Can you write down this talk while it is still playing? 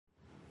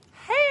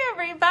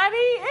everybody.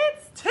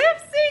 It's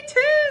Tipsy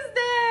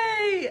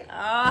Tuesday.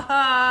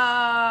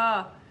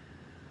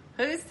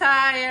 Who's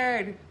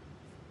tired?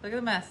 Look at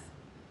the mess.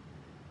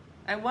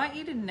 I want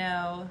you to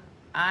know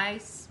I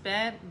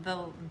spent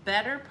the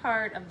better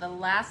part of the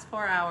last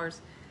 4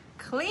 hours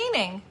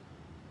cleaning.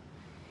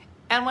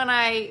 And when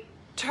I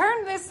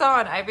turned this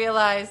on, I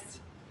realized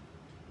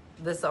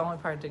this is the only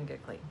part that didn't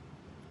get clean.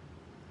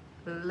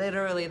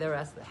 Literally the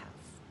rest of the house.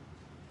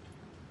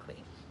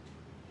 Clean.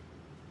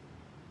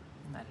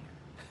 I'm not here.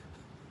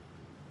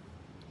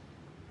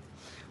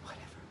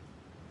 Whatever.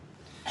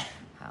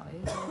 How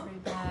is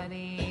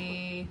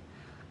everybody?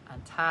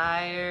 I'm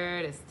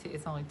tired.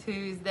 It's only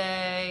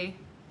Tuesday.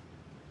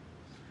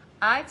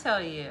 I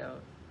tell you,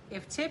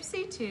 if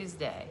Tipsy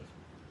Tuesday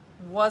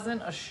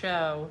wasn't a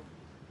show,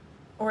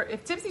 or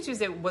if Tipsy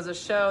Tuesday was a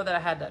show that I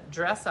had to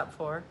dress up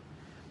for,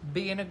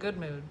 be in a good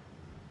mood,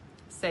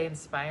 say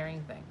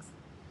inspiring things,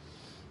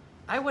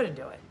 I wouldn't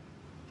do it.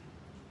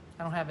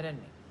 I don't have it in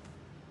me.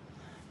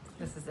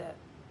 This is it.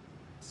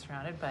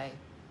 Surrounded by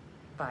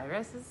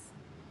viruses,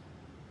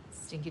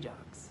 stinky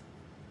dogs.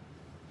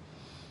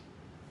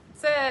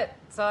 That's it.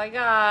 That's all I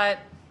got.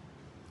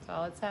 That's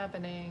all that's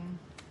happening.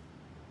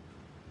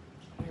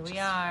 Here we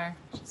are.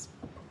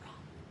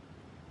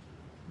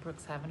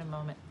 Brooke's having a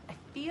moment. I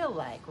feel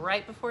like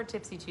right before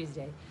Tipsy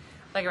Tuesday,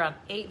 like around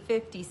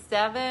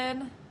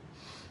 8:57,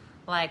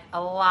 like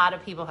a lot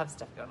of people have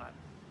stuff going on.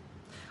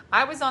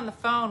 I was on the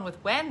phone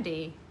with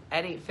Wendy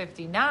at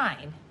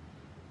 8:59.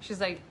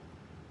 She's like,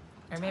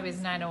 or maybe it's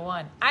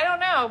 9:01. I don't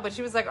know, but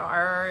she was like,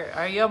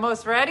 are you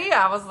almost ready?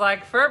 I was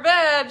like, for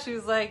bed. She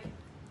was like,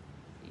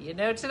 you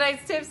know,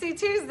 tonight's Tipsy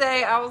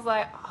Tuesday. I was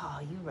like, oh,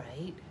 you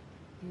right.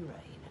 You right.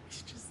 We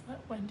should just let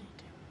Wendy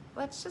do it.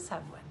 Let's just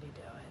have Wendy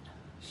do it.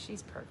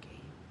 She's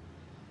perky.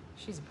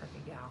 She's a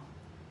perky gal.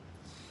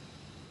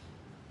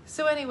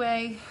 So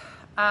anyway,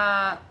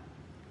 I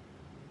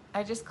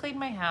just cleaned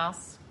my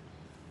house.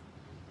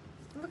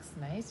 It looks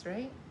nice,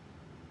 right?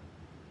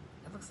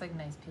 It looks like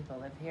nice people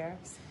live here.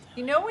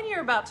 You know when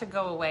you're about to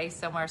go away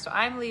somewhere, so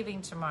I'm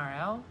leaving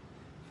tomorrow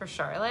for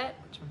Charlotte,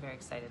 which I'm very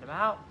excited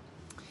about.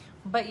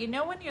 But you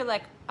know when you're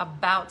like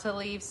about to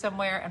leave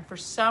somewhere and for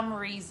some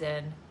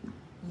reason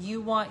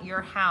you want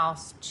your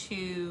house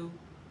to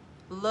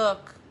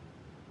look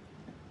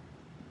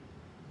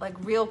like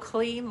real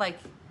clean, like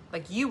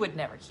you would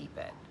never keep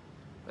it.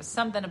 There's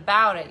something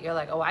about it, you're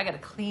like, oh, I gotta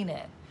clean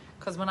it.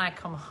 Because when I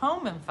come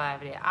home in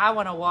 5 days, I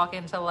want to walk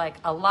into like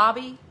a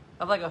lobby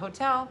of like a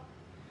hotel.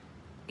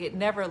 It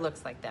never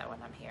looks like that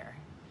when I'm here.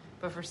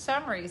 But for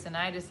some reason,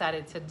 I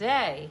decided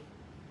today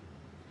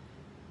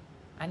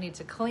I need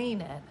to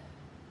clean it.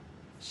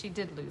 She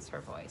did lose her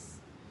voice.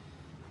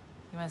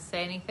 You want to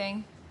say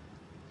anything?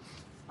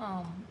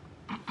 I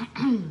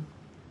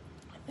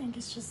think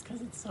it's just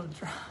because it's so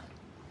dry.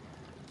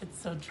 It's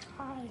so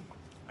dry.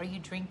 Are you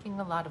drinking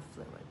a lot of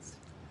fluids?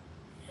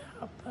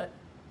 Yeah, but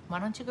Why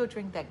don't you go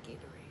drink that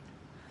Gatorade?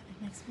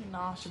 it makes me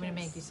nauseous. Do you want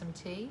me to make you some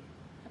tea?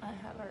 I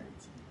had already.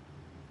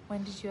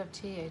 When did you have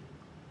tea? I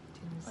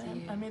didn't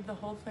see you. I made the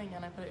whole thing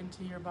and I put it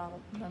into your bottle,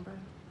 remember?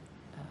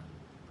 Oh,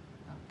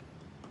 okay.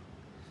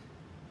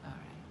 All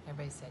right.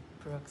 Everybody said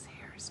Brooke's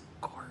hair is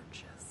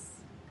gorgeous.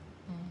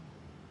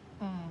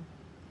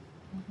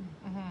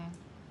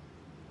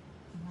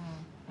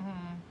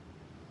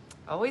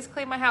 Always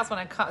clean my house when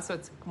I come. So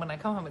when I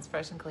come home, it's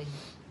fresh and clean.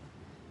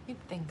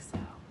 You'd think so,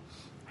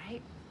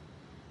 right?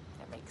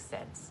 That makes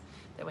sense.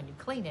 That when you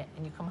clean it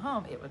and you come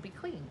home, it would be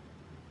clean.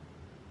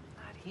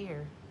 Not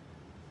here.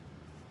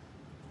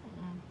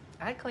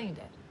 I cleaned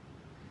it.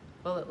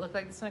 Will it look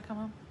like this when I come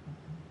home?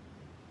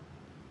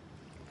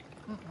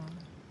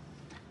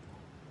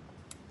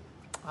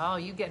 Oh,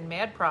 you getting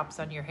mad props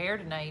on your hair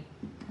tonight.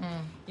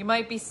 You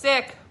might be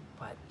sick,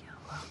 but you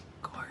look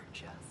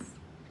gorgeous.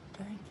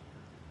 Thank you.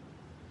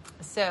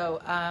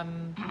 So,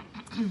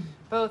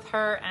 both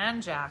her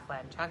and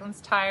Jacqueline.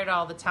 Jacqueline's tired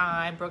all the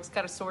time. Brooke's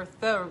got a sore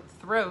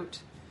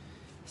throat.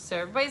 So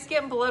everybody's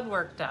getting blood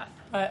work done.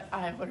 But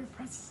I ordered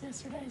pretzels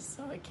yesterday,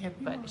 so it can't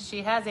be wrong. But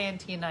she has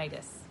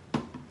antonitis.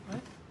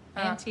 What?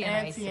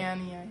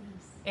 Anti-anitis.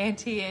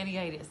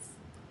 Anti-anitis.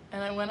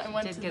 And I went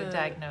Did to get a the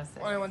diagnosis.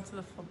 When I went to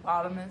the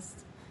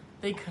phlebotomist,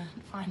 they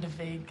couldn't find a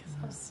vein because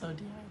I was so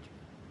dehydrated.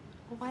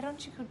 Well, why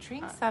don't you go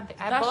drink something?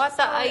 I that's bought just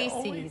the how I ices.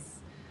 always-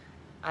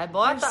 I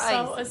bought the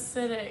They're so ices.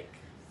 acidic.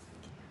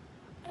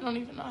 I don't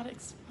even know how to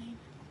explain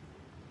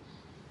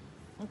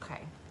it.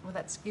 Okay. Well,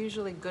 that's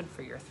usually good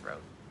for your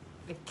throat.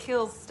 It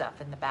kills stuff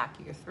in the back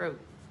of your throat.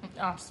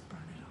 I'll just burn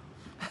it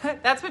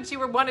off. That's what you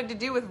wanted to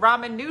do with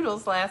ramen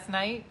noodles last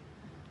night.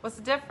 What's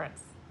the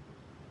difference?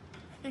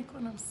 I think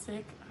when I'm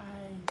sick,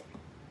 I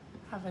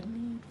have a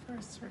need for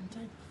a certain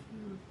type of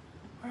food,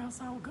 or else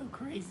I will go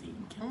crazy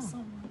and kill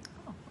someone.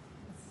 Oh,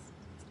 that's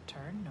a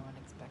turn no one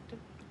expected.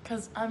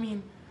 Because, I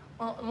mean,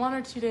 well, 1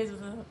 or 2 days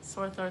with a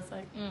sore throat, it's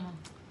like,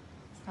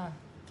 it's not.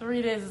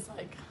 3 days, it's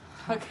like,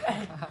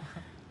 okay.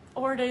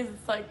 4 days,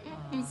 it's like,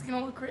 it's going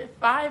to look great.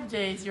 5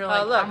 days, you're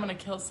like, look. I'm going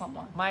to kill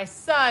someone. My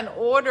son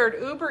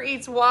ordered Uber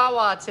Eats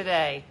Wawa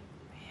today.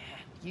 Man,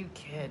 you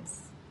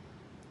kids.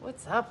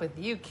 What's up with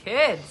you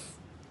kids?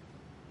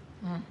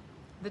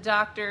 The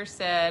doctor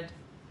said,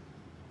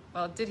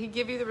 well, did he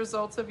give you the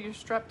results of your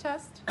strep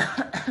test?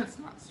 It's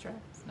not strep.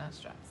 It's not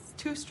strep. It's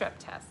 2 strep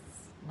tests,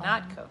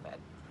 not COVID.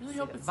 Really Is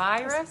hope it a it's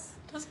virus?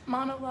 Does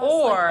mono last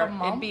Or like a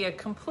month? it'd be a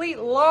complete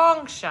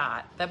long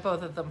shot that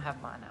both of them have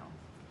mono.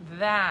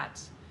 That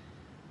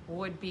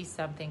would be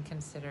something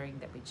considering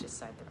that we just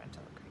signed the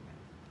rental agreement.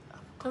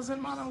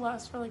 Doesn't mono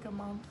last for like a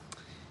month?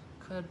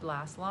 Could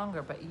last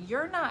longer, but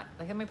you're not,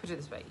 like, let me put it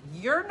this way.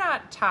 You're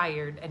not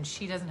tired and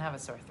she doesn't have a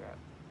sore throat.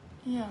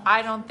 Yeah.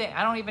 I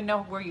don't even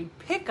know where you'd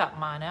pick up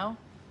mono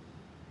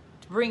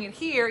to bring it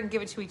here and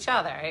give it to each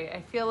other.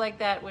 I feel like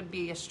that would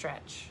be a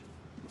stretch.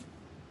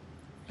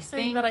 You're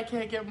saying that I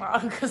can't get mono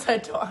because I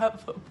don't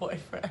have a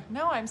boyfriend.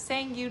 No, I'm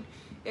saying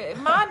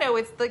mono,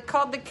 it's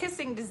called the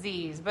kissing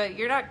disease, but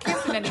you're not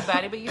kissing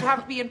anybody, but you'd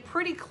have to be in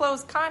pretty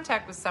close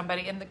contact with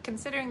somebody. And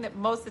considering that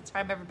most of the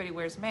time everybody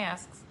wears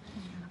masks,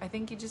 I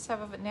think you just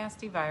have a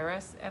nasty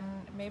virus and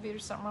maybe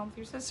there's something wrong with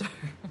your sister.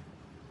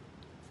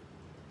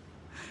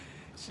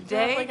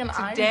 Today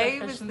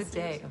was the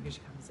day. Oh, here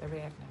she comes.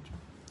 Everybody act natural.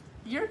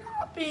 You're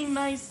not being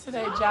nice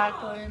today,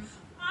 Jacqueline.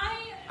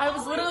 I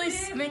was literally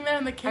sitting there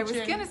in the kitchen. I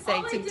was gonna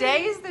say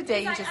today is the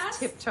day you just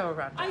tiptoe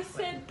around. I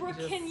said, Brooke,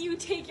 can you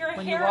take your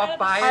when hair you out walk of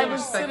by the her, shower?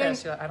 she's like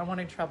this. You're like, I don't want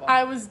any trouble.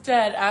 I was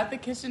dead at the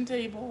kitchen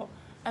table,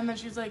 and then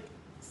she's like,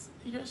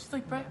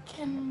 Brooke,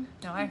 can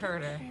No, I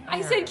heard her.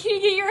 I said, can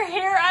you get your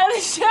hair out of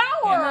the shower?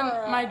 And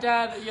then my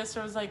dad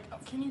yesterday was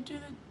like, can you do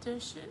the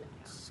dishes?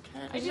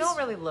 You don't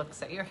really look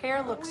sick. Your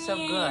hair looks so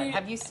good.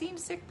 Have you seen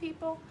sick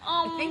people?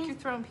 I think you're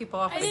throwing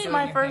people off. This is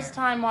my first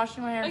time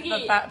washing my hair for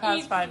the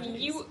past 5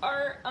 days. You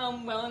are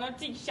well enough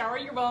to shower.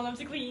 You're well enough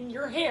to clean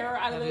your hair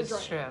out of the dryer. That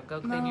is true.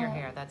 Go clean your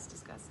hair. That's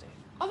disgusting.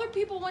 Other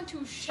people want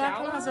to shower.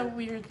 Jacqueline has a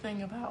weird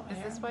thing about Is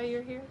hair. this why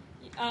you're here?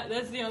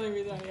 That's the only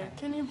reason I'm here.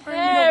 Can you bring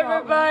Hey, me to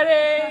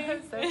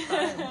everybody! So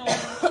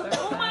fun.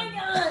 Oh my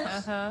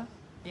gosh! Uh-huh.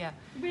 Yeah.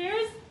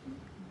 Bears?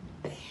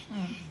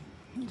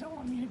 You don't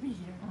want me to be here.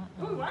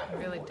 I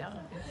really don't.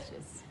 It's just,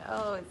 it's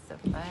so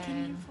Can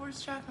you fun.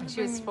 force Jacqueline When to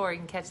she was bring me? 4, you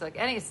can catch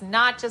and it's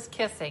not just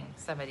kissing,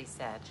 somebody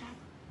said.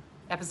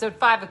 Episode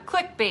 5 of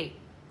Clickbait.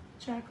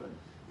 Jacqueline.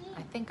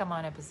 I think I'm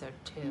on episode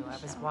 2. I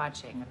was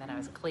watching, and then I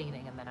was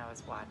cleaning, and then I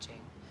was watching.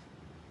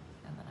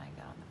 And then I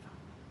got on the phone.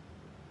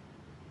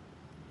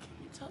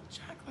 Can you tell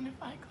Jacqueline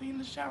if I clean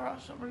the shower,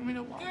 she'll bring me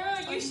to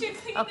Walmart? Girl, you should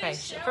clean Okay, the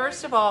shower.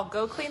 first of all,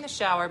 go clean the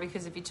shower,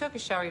 because if you took a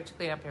shower, you have to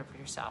clean up here for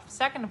yourself.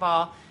 Second of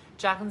all,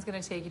 Jacqueline's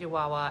going to take you to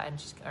Wawa, and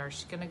she's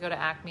going to go to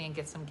Acme and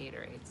get some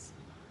Gatorades.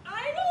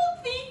 I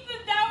don't think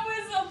that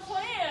was a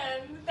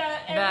plan.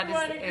 That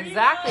everyone is agreed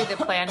exactly on. the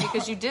plan,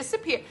 because you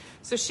disappeared.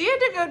 So she had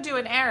to go do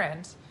an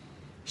errand.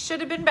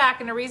 Should have been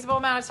back in a reasonable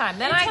amount of time.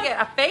 Then I get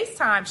a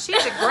FaceTime.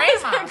 She's at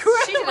grandma's.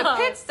 She did a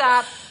pit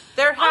stop.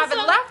 They're having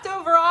Also,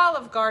 leftover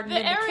Olive Garden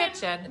in the errand,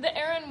 kitchen. The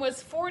errand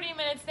was 40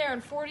 minutes there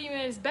and 40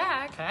 minutes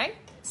back. Okay.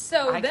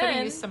 So I could have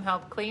then used some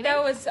help cleaning.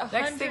 that was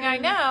Next thing 100 I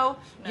know,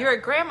 you're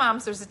at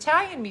grandmom's. There's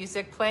Italian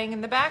music playing in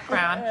the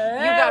background.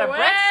 You got a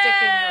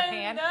breadstick in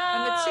your hand,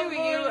 and the two of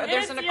you,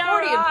 there's an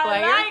accordion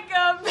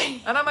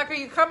player. And I'm like, are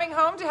you coming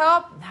home to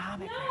help? No,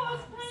 I'm at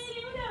grandma's.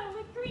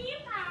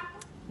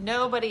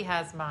 Nobody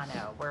has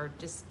mono. We're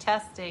just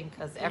testing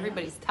because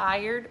everybody's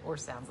tired or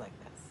sounds like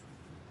this.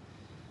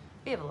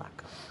 We have a lot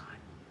going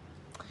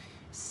on.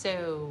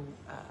 So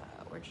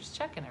we're just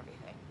checking everything.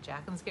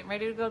 Jacqueline's getting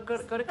ready to go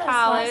to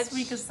college. Last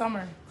week of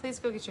summer. Please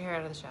go get your hair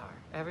out of the shower.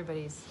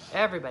 Everybody's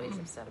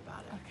upset about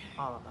it. Okay.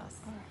 All of us.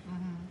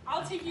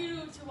 I'll take you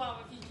to Wawa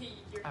if you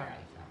take your All hair right.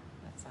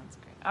 out. That sounds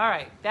great. All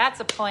right. That's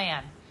a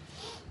plan.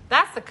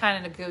 That's the kind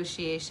of You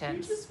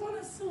negotiation just want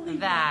us to leave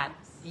that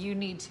the house. you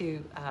need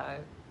to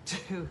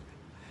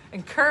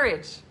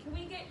encourage. Can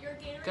we get your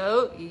Gatorade?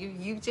 Go,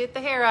 you get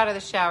the hair out of the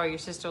shower. Your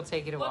sister will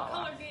take you to What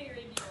Wawa. color Gatorade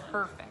do you want?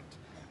 Perfect.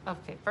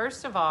 Okay,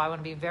 first of all, I want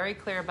to be very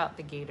clear about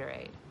the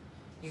Gatorade.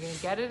 You're going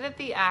to get it at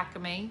the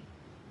Acme,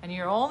 and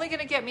you're only going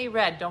to get me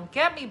red. Don't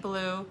get me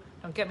blue.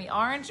 Don't get me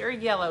orange or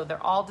yellow.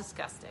 They're all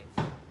disgusting.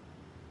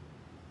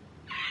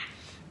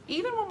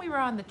 Even when we were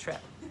on the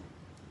trip,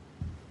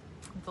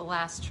 the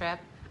last trip,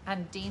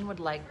 and Dean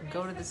would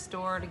go to the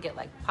store to get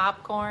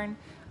popcorn.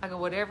 I go,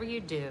 whatever you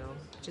do,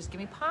 just give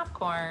me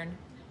popcorn.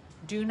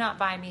 Do not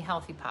buy me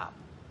Healthy Pop.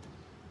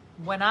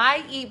 When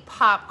I eat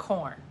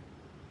popcorn,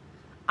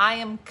 I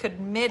am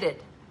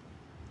committed.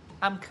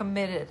 I'm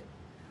committed.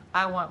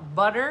 I want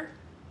butter,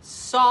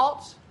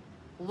 salt,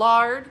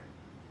 lard,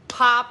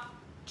 pop,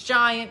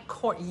 giant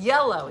corn.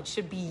 Yellow. It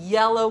should be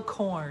yellow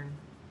corn.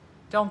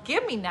 Don't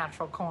give me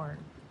natural corn.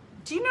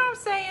 Do you know what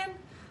I'm saying?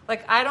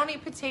 I don't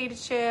eat potato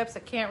chips. I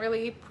can't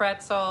really eat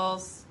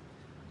pretzels.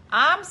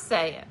 I'm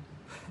saying,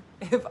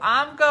 if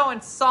I'm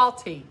going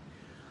salty,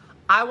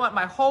 I want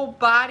my whole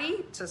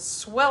body to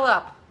swell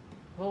up.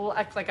 Well,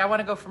 act like I want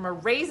to go from a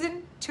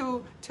raisin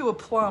to a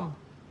plum.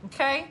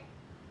 Okay?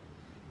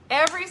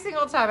 Every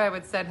single time I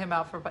would send him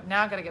out for, but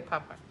now I got to get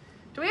popcorn.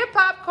 Do we have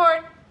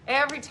popcorn?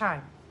 Every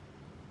time.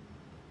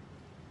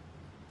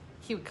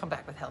 He would come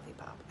back with Healthy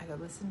Pop. I go,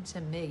 listen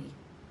to me.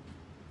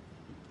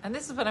 And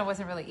this is when I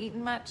wasn't really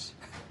eating much.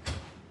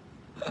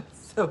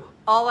 So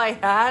all I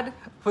had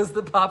was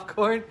the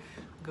popcorn.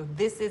 I go,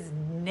 this is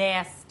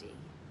nasty.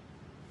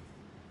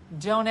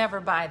 Don't ever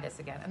buy this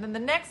again. And then the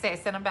next day I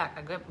sent them back.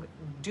 I go,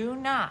 do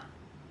not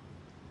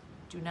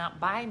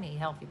buy me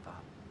Healthy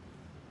Pop.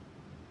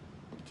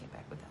 He came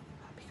back with Healthy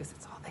Pop because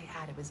it's all they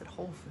had. It was at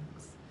Whole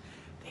Foods.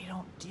 They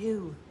don't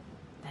do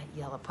that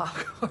yellow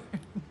popcorn.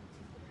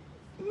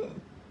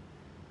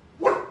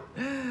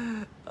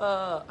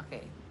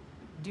 Okay.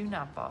 Do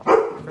not fall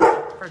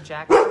for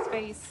Jackson's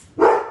face,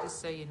 just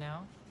so you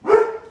know.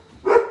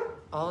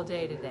 All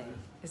day today.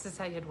 This is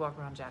how you'd walk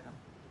around Jackham.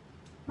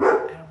 I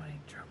don't want any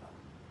trouble.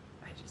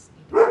 I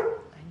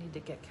need to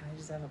get, can I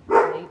just have a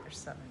plate or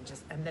something?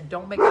 And then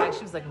don't make eye,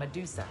 she was like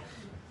Medusa.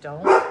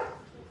 Don't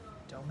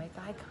make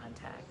eye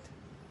contact.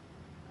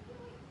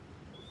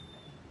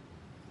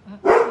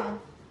 Mm-mm.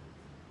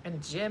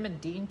 And Jim and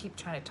Dean keep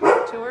trying to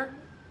talk to her.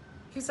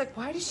 He's like,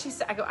 why does she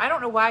say, I go, I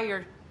don't know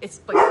why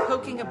it's like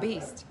poking a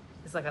beast.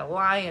 It's like a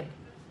lion.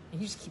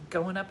 And you just keep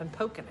going up and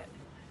poking it.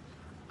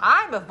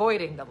 I'm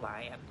avoiding the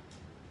lion.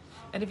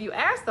 And if you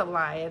ask the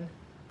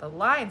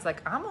lion's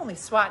like, I'm only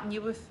swatting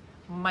you with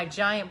my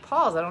giant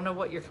paws. I don't know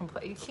what you're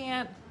complaining. You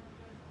can't.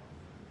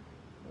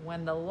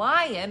 When the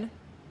lion,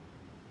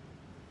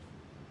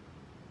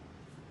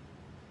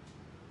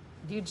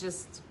 you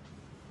just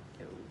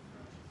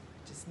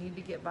need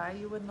to get by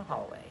you in the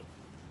hallway.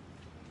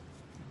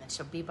 And then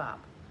she'll beep up.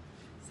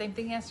 Same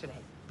thing yesterday.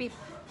 Beep.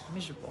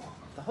 Miserable.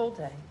 The whole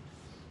day.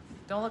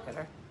 Don't look at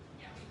her.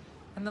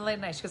 And then late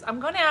at night, she goes, I'm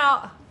going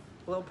out.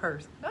 Little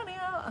purse. Going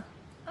out.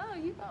 Oh,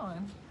 you going?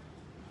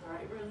 All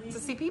right, really? To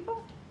see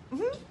people?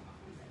 Mm-hmm.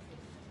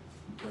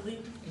 Really?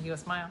 And you go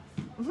smile?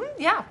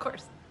 Mm-hmm. Yeah, of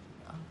course.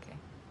 Okay.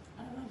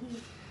 I love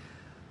you.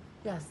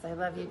 Yes, I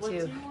love you What do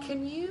too. you want?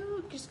 Can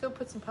you just go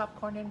put some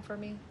popcorn in for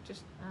me?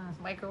 Just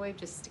microwave,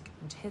 just stick it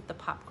and hit the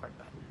popcorn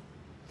button.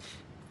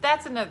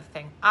 That's another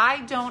thing.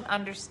 I don't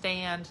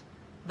understand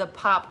the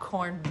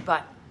popcorn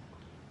button.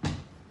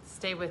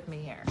 Stay with me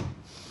here.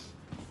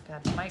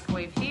 Got the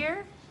microwave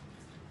here,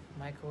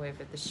 microwave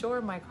at the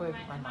shore, microwave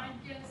at my mom.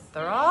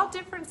 They're all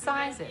different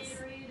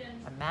sizes.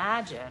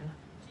 Imagine.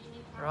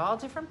 They're all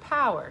different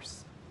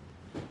powers.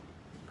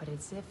 But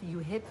it's if you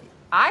hit,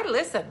 I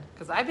listen,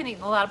 because I've been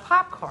eating a lot of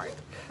popcorn,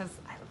 because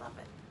I love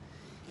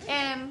it.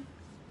 And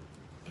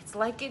it's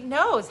like it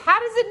knows. How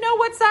does it know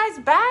what size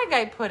bag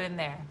I put in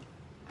there?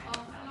 I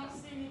don't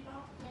see any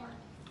popcorn.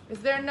 Is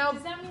there no,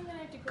 Does that mean that I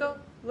have to go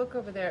look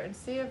over there and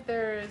see if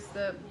there is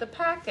the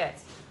packet.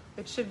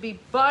 It should be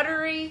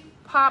buttery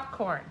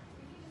popcorn.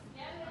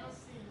 I don't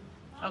see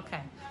it.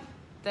 Okay.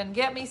 Then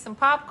get me some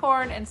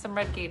popcorn and some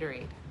red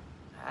Gatorade.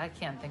 I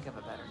can't think of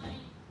a better name.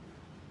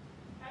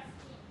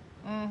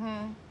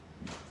 Mm-hmm.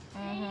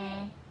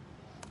 Mm-hmm.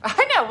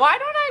 I know. Why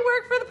don't I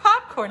work for the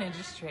popcorn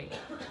industry?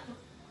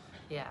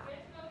 Yeah.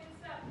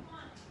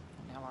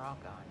 Now we're all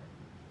going.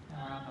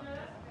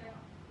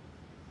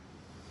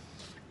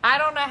 I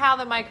don't know how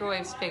the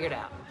microwave's figured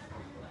out,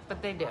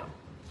 but they do.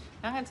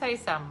 I'm going to tell you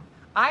something.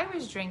 I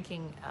was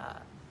drinking,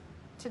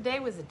 today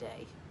was a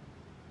day,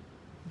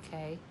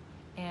 okay?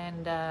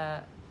 And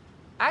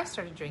I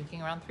started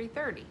drinking around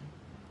 3:30,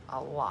 a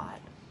lot.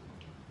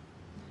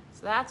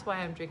 So that's why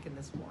I'm drinking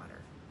this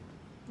water.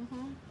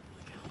 Mm-hmm.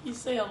 You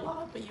say a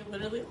lot, but you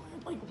literally only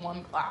had like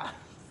one glass.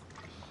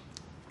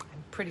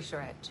 I'm pretty sure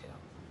I had two.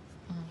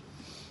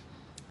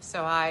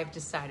 So I've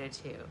decided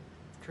to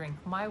drink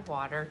my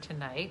water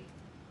tonight.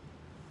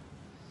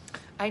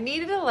 I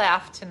needed a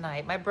laugh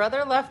tonight. My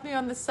brother left me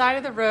on the side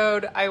of the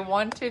road. I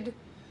walked to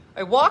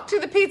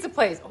the pizza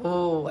place.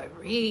 Oh,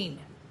 Irene.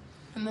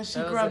 And then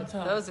she grubbed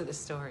her. Those are the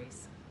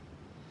stories.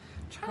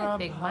 I'm trying to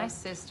think. My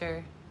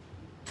sister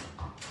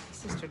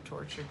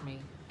tortured me.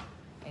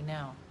 I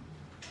know.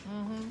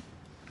 Mm-hmm.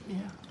 Yeah.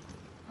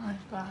 All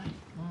right, bye.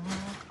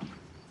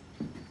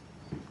 Mm-hmm.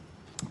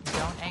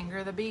 Don't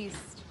anger the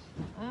beast.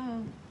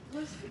 Mm.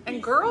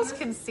 And girls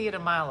can see it a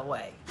mile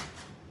away.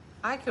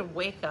 I could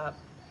wake up.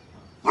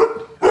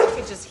 I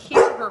could just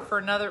hear her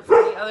from the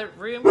other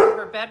room, from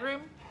her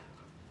bedroom.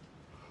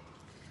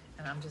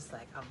 And I'm just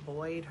like,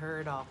 avoid her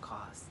at all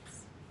costs.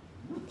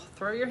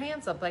 Throw your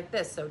hands up like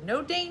this. So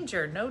no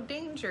danger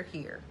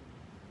here.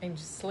 And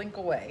just slink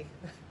away.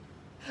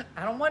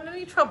 I don't want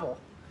any trouble.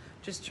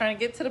 Just trying to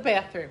get to the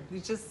bathroom.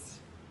 That's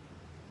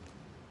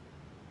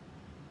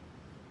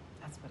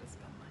what it's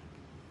been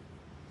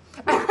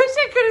like. I wish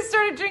I could have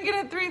started drinking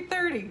at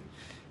 3:30.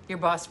 Your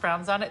boss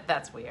frowns on it?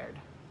 That's weird.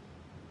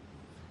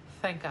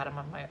 Thank God I'm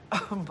on my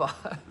own boss.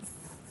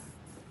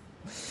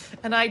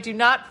 And I do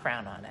not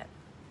frown on it.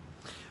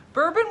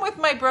 Bourbon with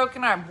my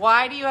broken arm.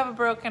 Why do you have a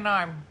broken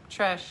arm,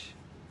 Trish?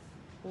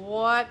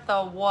 What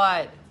the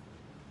what?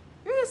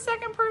 You're the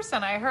second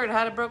person I heard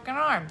had a broken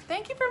arm.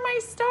 Thank you for my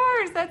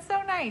stars. That's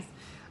so nice.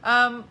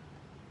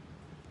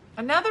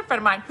 Another friend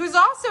of mine who's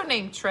also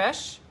named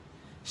Trish.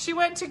 She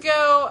went to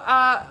go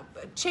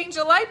change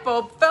a light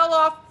bulb, fell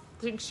off.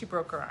 I think she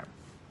broke her arm.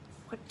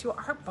 What, do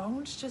our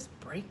bones just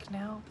break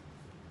now?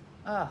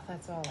 Oh,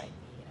 that's all I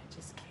need. I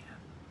just can't.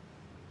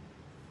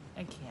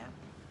 I can't.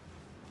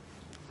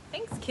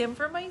 Thanks, Kim,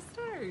 for my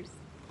stars.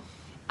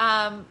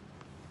 Yeah.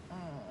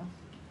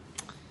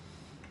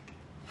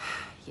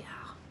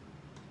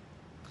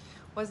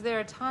 Was there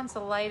a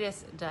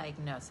tonsillitis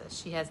diagnosis?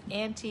 She has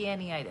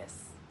anti-anitis.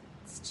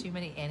 It's too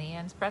many Annie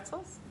Ann's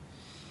pretzels?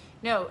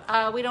 No,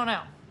 we don't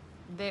know.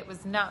 It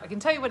was not. I can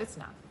tell you what it's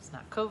not. It's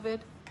not COVID.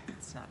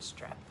 It's not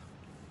strep.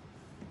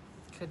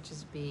 Could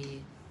just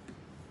be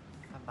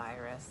a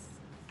virus.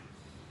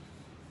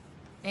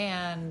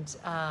 And,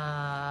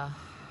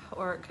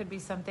 or it could be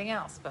something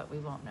else, but we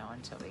won't know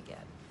until we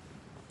get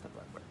the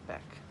blood work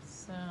back.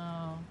 So,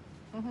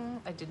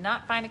 I did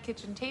not find a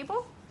kitchen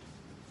table.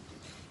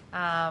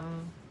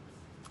 And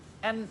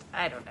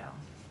I don't know.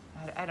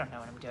 I don't know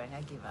what I'm doing.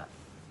 I give up.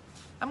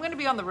 I'm going to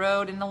be on the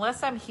road, and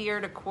unless I'm here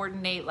to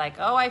coordinate, like,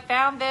 oh, I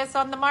found this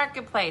on the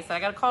marketplace. I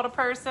got to call a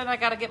person. I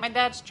got to get my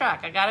dad's truck.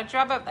 I got to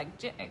drive up. Like,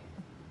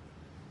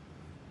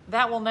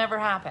 that will never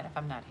happen if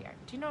I'm not here.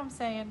 Do you know what I'm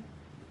saying?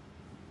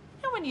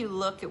 You know when you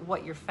look at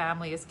what your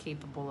family is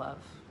capable of?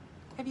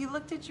 Have you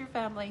looked at your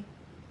family?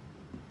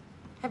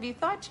 Have you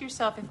thought to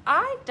yourself, if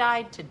I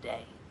died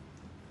today,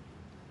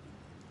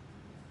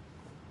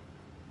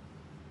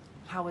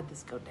 how would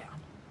this go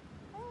down?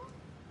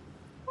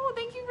 Oh,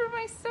 thank you for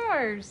my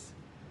stars.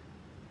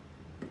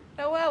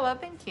 Noella,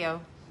 thank you.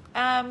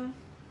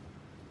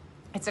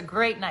 It's a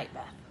great night,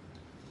 Beth.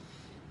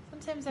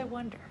 Sometimes I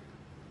wonder,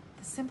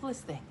 the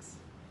simplest things.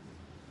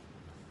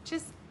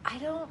 Just, I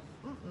don't,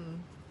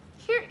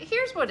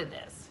 Here's what it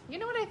is. You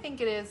know what I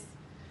think it is?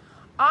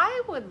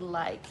 I would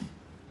like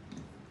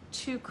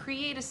to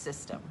create a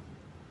system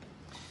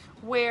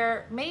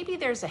where maybe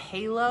there's a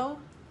halo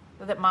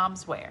that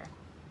moms wear.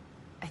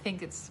 I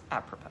think it's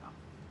apropos,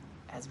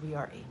 as we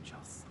are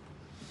angels.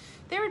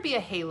 There would be a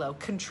halo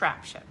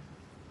contraption.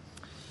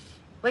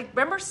 Like,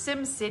 remember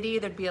SimCity?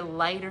 There'd be a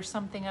light or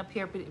something up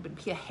here, but it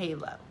would be a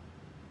halo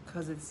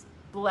because it's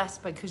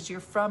blessed because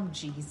you're from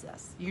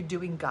Jesus. You're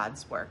doing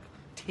God's work,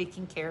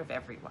 taking care of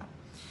everyone.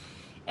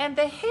 And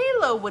the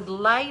halo would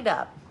light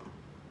up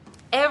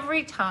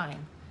every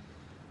time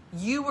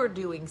you were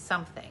doing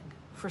something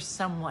for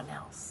someone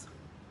else.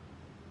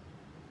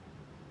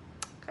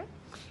 Okay?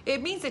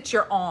 It means that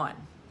you're on.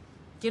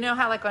 You know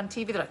how like on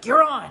TV, they're like,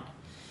 you're on.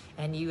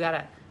 And you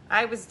gotta,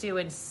 I was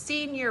doing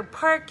senior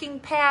parking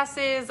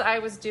passes. I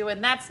was doing,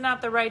 that's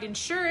not the right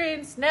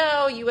insurance.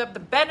 No, you have the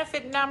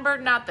benefit number,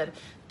 not the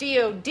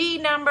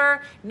DOD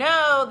number.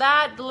 No,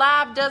 that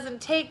lab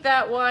doesn't take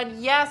that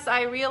one. Yes,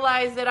 I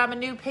realize that I'm a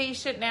new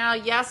patient now.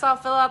 Yes, I'll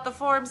fill out the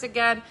forms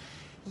again.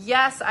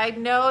 Yes, I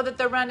know that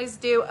the rent is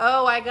due.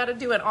 Oh, I got to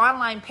do an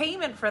online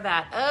payment for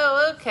that.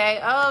 Oh, okay.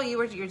 Oh,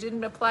 you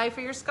didn't apply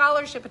for your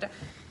scholarship.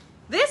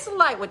 This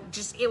light would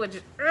just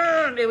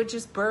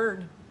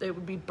burn. It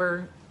would be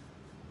burnt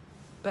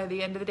by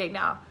the end of the day.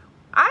 Now,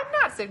 I'm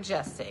not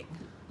suggesting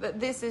that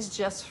this is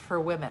just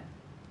for women.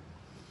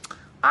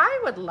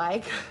 I would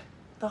like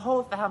the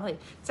whole family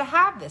to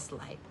have this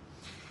light.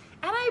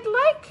 And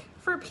I'd like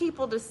for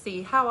people to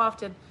see how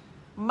often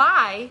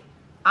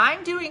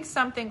I'm doing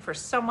something for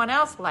someone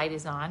else light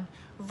is on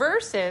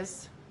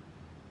versus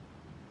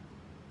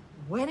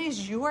when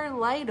is your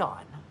light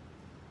on?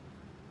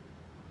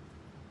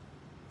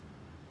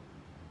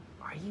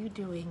 Are you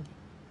doing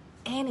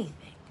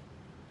anything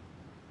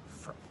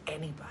for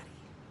anybody?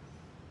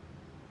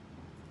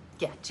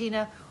 Yeah,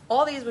 Gina,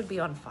 all these would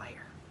be on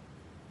fire.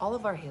 All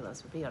of our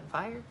halos would be on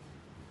fire.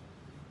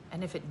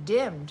 And if it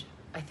dimmed,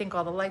 I think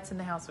all the lights in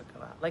the house would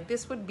go out. Like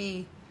this would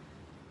be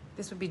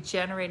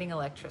generating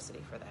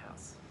electricity for the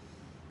house.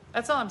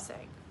 That's all I'm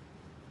saying.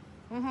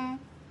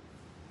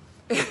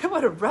 It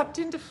would erupt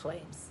into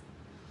flames.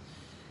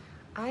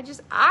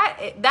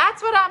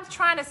 That's what I'm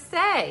trying to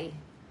say.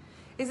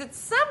 Is that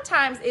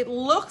sometimes it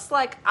looks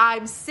like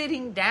I'm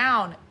sitting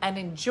down and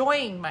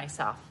enjoying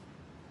myself.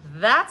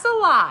 That's a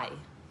lie.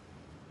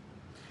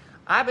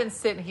 I've been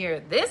sitting here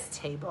at this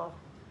table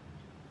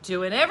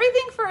doing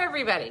everything for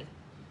everybody.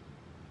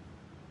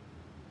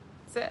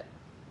 That's it.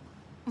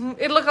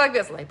 It looked like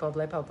this. Light bulb,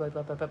 light bulb, light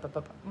bulb, light bulb, light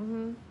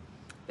bulb.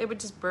 It would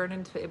just burn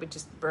it would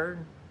just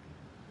burn.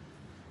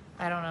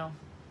 I don't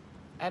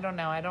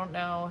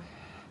know.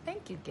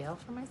 Thank you, Gail,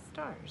 for my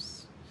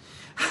stars.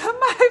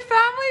 My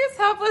family is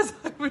helpless.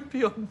 I would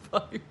be on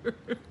fire.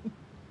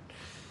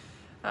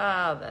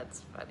 Oh,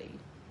 that's funny.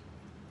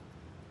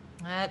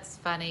 That's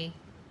funny.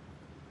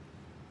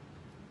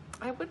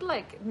 I would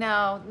like we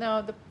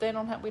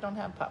don't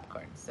have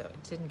popcorn, so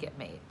it didn't get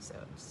made. So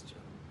it's just,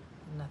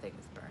 nothing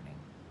is burning.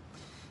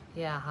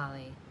 Yeah,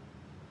 Holly.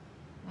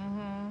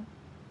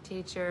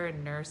 Teacher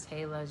and nurse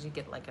halos, you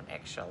get like an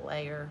extra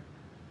layer.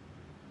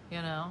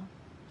 You know,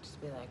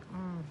 just be like,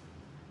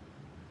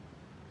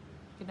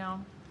 you know.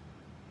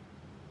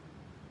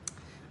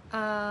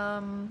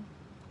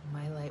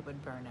 My light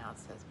would burn out,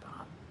 says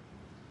Bob.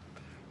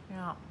 You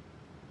know,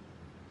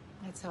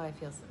 that's how I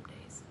feel some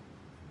days.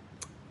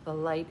 The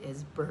light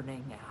is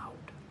burning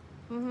out.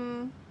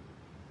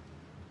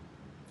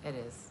 It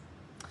is.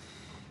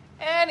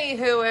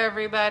 Anywho,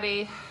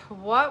 everybody,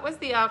 what was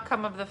the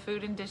outcome of the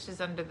food and dishes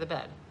under the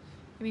bed?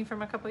 You mean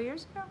from a couple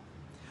years ago?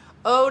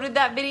 Oh, did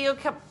that video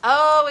come?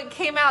 Oh, it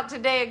came out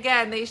today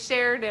again. They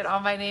shared it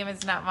on My Name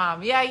Is Not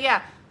Mom.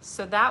 Yeah.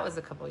 So that was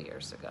a couple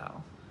years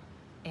ago.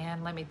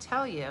 And let me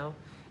tell you,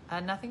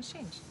 nothing's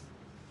changed.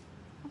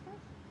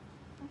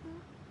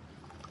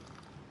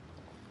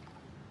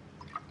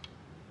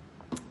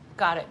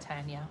 Got it,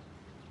 Tanya.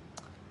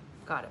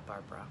 Got it,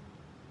 Barbara.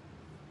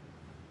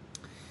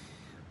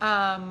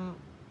 I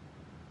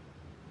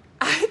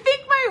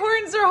think my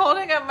horns are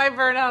holding up my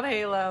burnout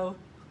halo.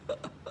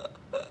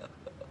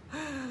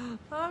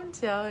 I'm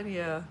telling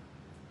you.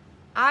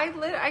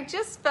 I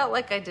just felt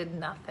like I did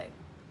nothing.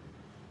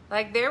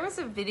 Like there was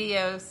a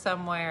video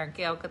somewhere,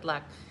 Gail, good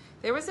luck.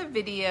 There was a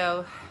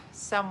video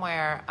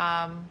somewhere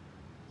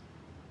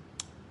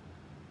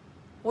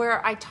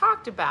where I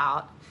talked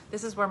about,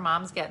 this is where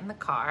moms get in the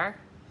car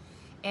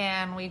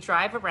and we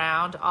drive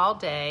around all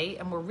day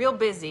and we're real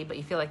busy, but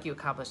you feel like you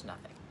accomplished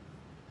nothing.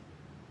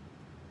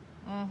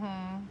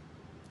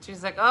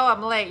 She's like, oh,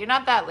 I'm late. You're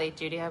not that late,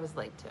 Judy. I was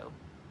late too.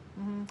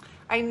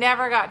 I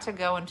never got to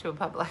go into a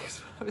Publix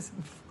when I was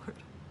in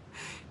Florida.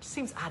 It just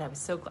seems odd. I was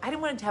so I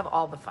didn't want to have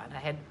all the fun.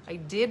 I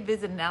did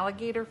visit an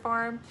alligator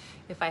farm.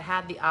 If I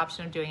had the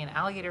option of doing an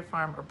alligator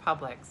farm or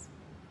Publix,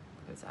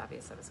 it was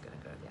obvious I was going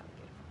to go to the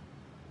alligator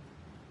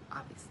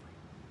farm. Obviously.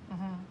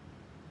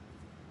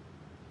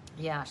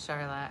 Yeah,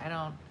 Charlotte,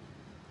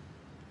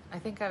 I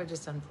think I would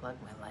just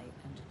unplug my light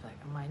and just be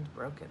like, mine's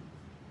broken.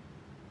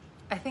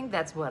 I think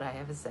that's what I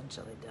have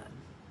essentially done.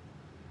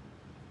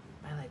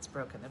 My light's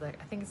broken. They're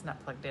like, I think it's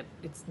not plugged in.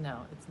 It's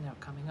not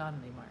coming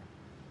on anymore.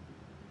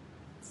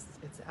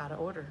 It's out of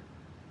order.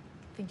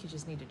 I think you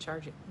just need to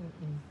charge it.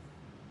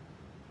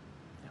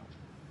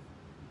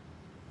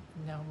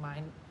 No,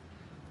 mine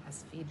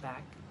has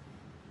feedback.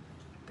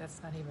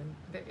 That's not even,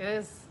 it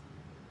is.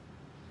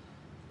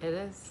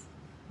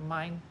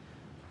 Mine,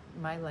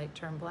 my light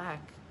turned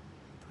black.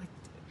 Like,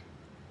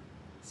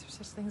 is there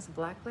such thing as a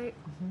black light?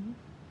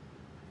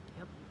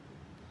 Yep.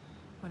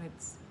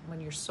 When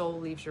your soul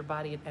leaves your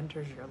body and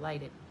enters your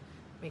light, it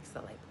makes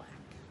the light black.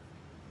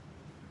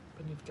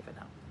 When you've given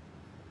up.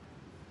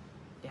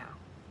 Yeah.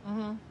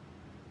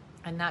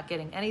 And not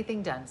getting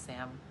anything done,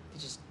 Sam.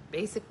 You're just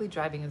basically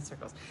driving in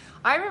circles.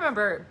 I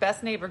remember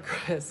best neighbor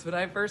Chris, when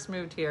I first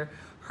moved here,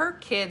 her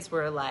kids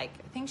were like,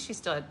 I think she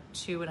still had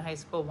 2 in high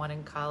school, 1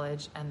 in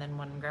college, and then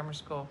 1 in grammar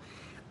school.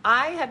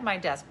 I had my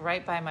desk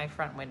right by my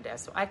front window,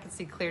 so I could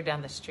see clear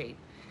down the street.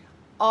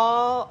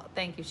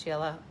 Thank you,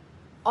 Sheila.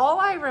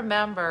 All I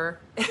remember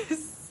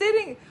is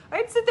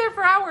I'd sit there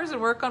for hours and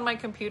work on my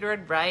computer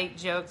and write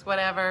jokes,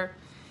 whatever.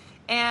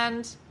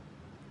 And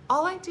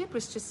all I did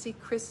was just see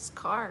Chris's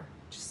car,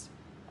 just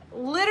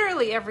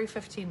literally every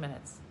 15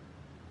 minutes,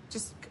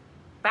 just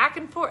back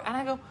and forth. And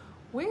I go,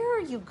 where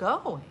are you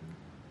going?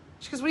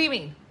 She goes, what do you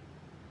mean?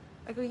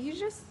 I go, you're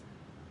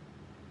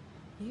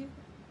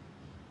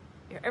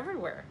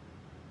everywhere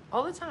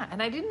all the time.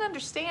 And I didn't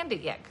understand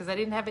it yet because I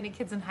didn't have any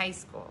kids in high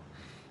school.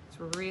 It's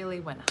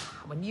really when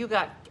you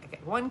got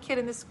 1 kid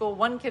in this school,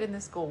 1 kid in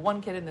this school,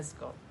 1 kid in this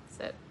school.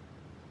 That's it.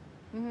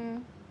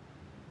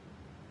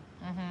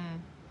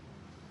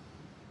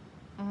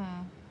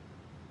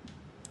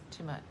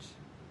 Too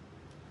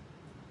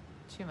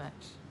much.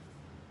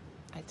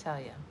 I tell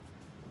you.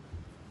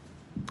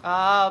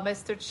 Oh,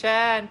 Mr.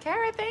 Chen.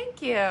 Kara,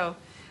 thank you.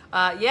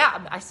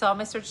 Yeah, I saw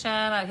Mr.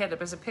 Chen. There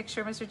was a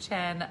picture of Mr.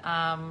 Chen.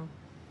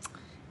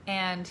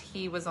 And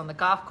he was on the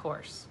golf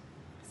course.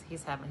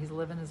 He's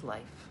living his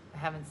life. I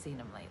haven't seen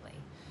him lately.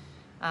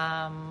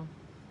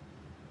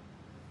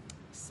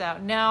 So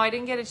no, I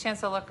didn't get a chance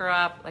to look her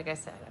up. Like I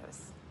said,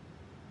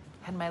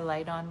 had my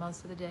light on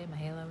most of the day. My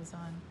halo was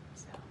on.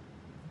 So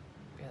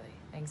really,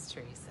 thanks,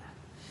 Teresa.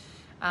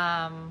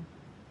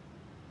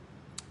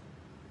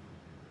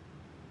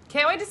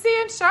 Can't wait to see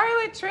you in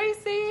Charlotte,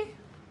 Tracy.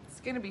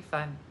 It's gonna be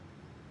fun.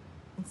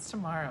 It's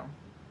tomorrow.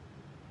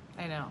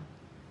 I know.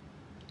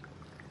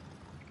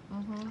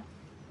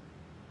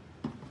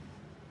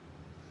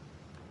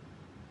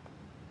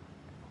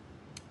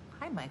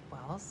 Hi, Mike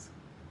Wells.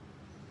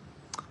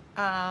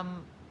 I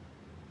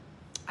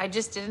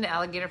just did an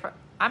alligator farm.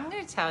 I'm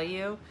going to tell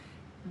you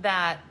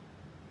that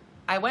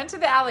I went to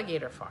the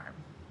alligator farm.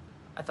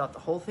 I thought the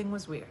whole thing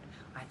was weird.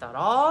 I thought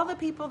all the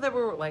people that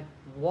were like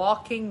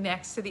walking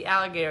next to the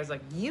alligator, I was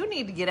like, you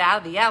need to get out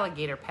of the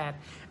alligator pen.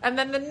 And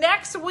then the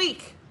next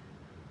week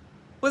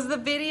was the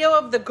video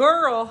of the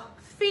girl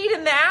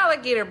feeding the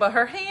alligator by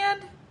her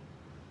hand.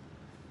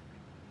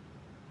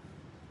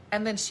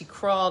 And then she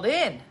crawled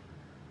in.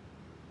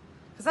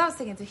 Because I was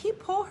thinking, did he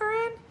pull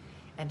her in?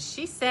 And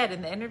she said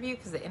in the interview,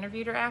 because they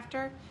interviewed her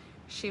after,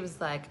 she was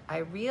like, I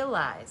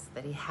realized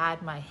that he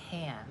had my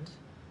hand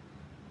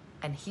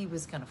and he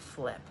was going to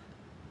flip.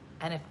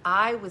 And if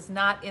I was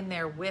not in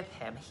there with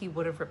him, he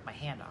would have ripped my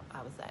hand off.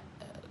 I was like,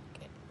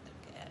 okay.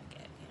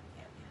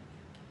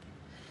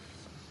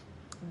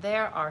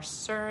 There are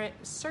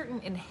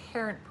certain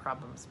inherent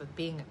problems with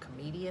being a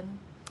comedian.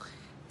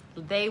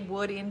 They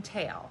would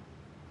entail,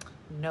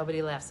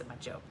 nobody laughs at my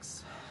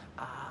jokes,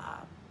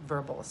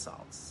 verbal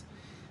assaults,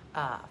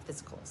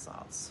 physical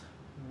assaults,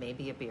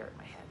 maybe a beer in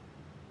my head.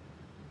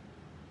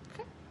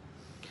 Okay.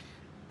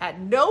 At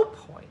no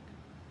point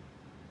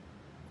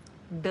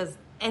does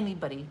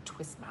anybody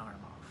twist my arm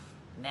off.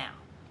 Now,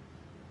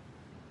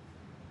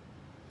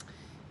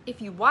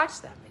 if you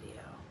watch that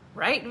video,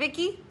 right,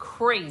 Vicky?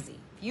 Crazy.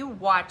 If you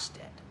watched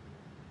it,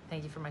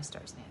 thank you for my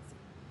stars, Nancy.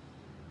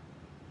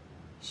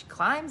 She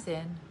climbs in,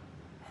 and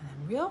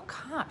then real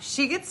calm.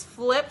 She gets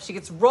flipped, she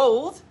gets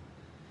rolled,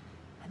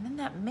 and then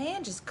that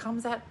man just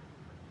comes at.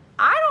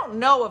 I don't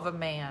know of a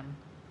man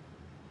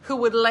who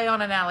would lay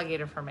on an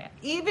alligator for a man.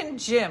 Even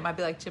Jim, I'd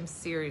be like, Jim,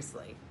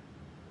 seriously.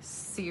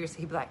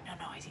 Seriously. He'd be like, no,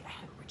 I hear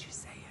what you're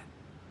saying.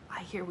 I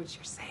hear what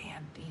you're saying,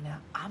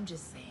 Dina. I'm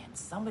just saying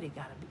somebody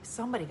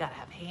gotta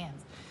have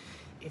hands.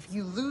 If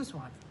you lose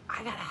one,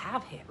 I gotta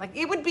have hands. Like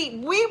we would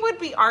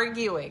be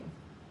arguing.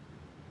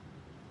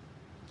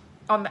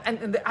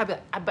 And I'd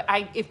be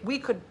like, if we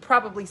could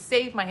probably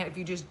save my hand if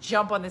you just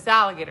jump on this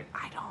alligator.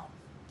 I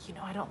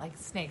don't like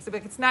snakes. I'd be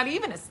like, it's not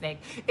even a snake.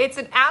 It's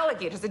an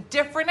alligator. It's a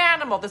different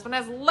animal. This one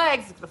has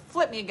legs. It's gonna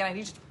flip me again. I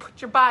need you to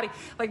put your body.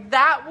 Like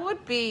that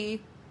would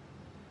be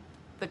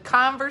the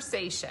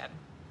conversation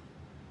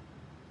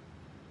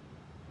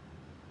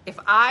if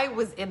I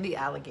was in the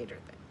alligator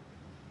thing.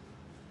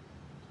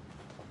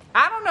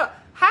 I don't know.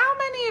 How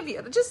many of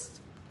you,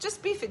 just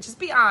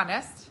be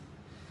honest.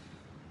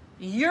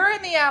 You're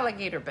in the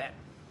alligator bin.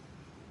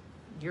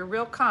 You're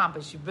real calm,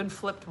 but you've been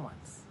flipped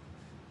once.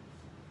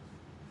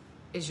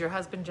 Is your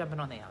husband jumping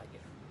on the alligator?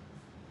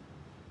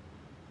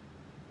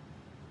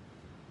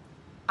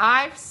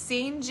 I've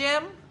seen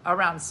Jim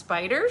around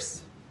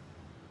spiders.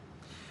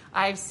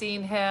 I've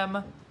seen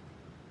him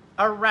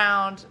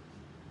around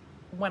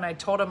when I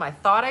told him I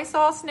thought I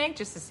saw a snake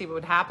just to see what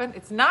would happen.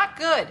 It's not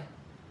good.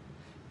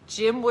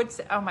 Jim would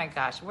say, oh my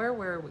gosh, where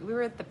were we? We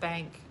were at the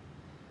bank.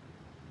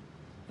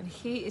 And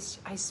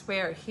I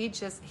swear, he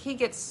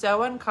gets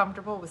so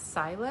uncomfortable with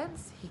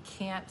silence. He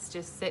can't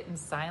just sit in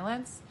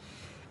silence.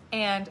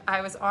 And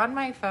I was on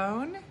my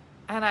phone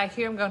and I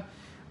hear him going,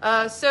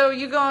 so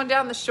you going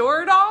down the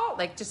shore at all?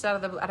 Like just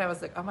out of the, and I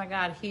was like, oh my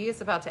God, he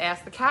is about to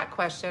ask the cat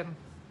question.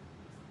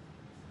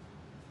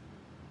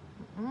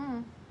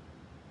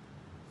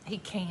 He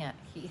can't.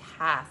 He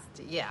has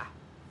to. Yeah.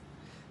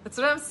 That's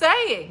what I'm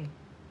saying.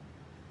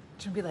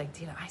 Jim would be like,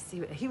 Dina, I see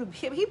what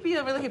he'd be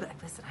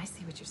like, listen, I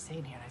see what you're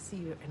saying here, and I see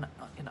you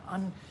in an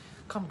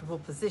uncomfortable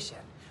position,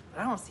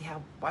 but I don't see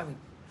why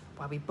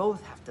we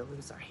both have to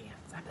lose our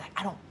hands. I'd be like,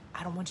 I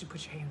don't want you to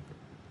put your hand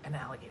in an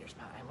alligator's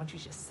mouth. I want you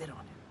to just sit on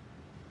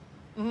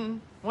it. Mm-hmm.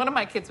 One of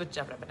my kids would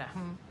jump up and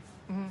down.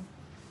 Mm-hmm.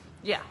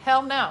 Yeah,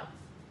 hell no.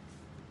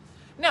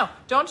 No,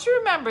 don't you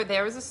remember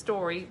there was a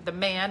story, the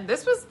man,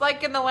 this was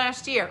like in the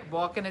last year,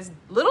 walking his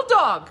little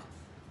dog,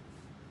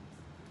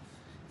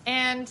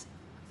 and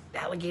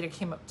the alligator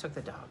came up, took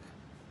the dog.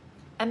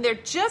 And there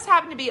just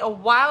happened to be a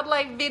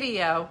wildlife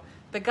video.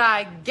 The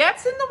guy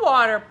gets in the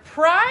water,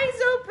 pries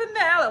open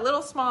the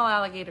little small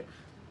alligator.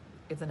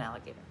 It's an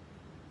alligator.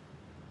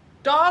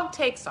 Dog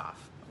takes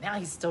off. Now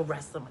he's still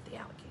wrestling with the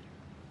alligator.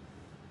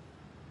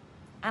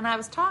 And I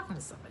was talking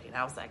to somebody, and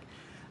I was like,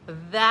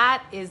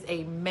 that is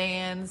a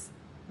man's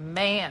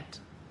man.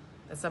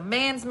 That's a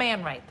man's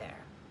man right there.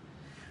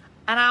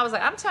 And I was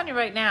like, I'm telling you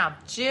right now,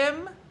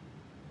 Jim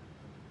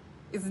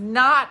is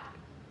not,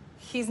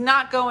 he's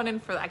not going in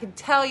for that. I can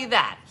tell you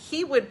that.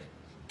 He would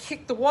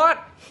kick the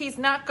water. He's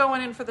not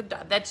going in for the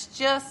dog. That's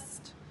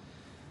just,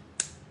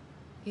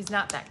 he's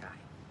not that guy.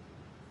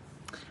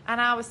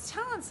 And I was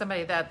telling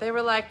somebody that. They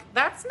were like,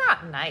 that's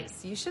not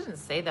nice. You shouldn't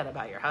say that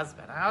about your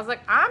husband. And I was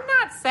like, I'm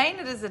not saying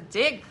it as a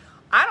dig.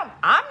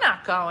 I'm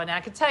not going in. I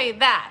can tell you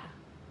that.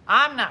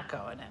 I'm not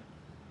going in.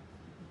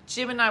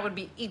 Jim and I would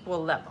be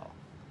equal level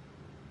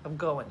of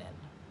going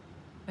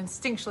in.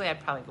 Instinctually,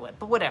 I'd probably go in,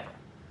 but whatever.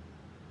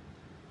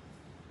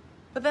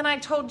 But then I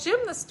told Jim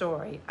the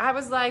story. I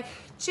was like,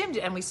 Jim,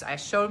 and I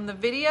showed him the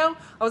video.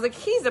 I was like,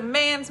 he's a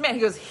man's man.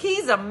 He goes,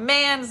 he's a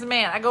man's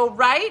man. I go,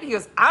 right? He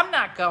goes, I'm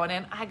not going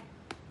in.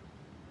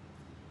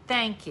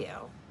 Thank you.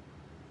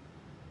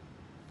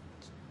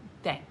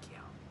 Thank you.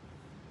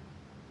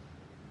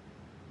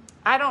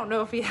 I don't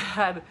know if he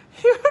would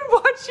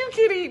watch you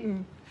get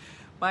eaten.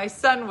 My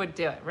son would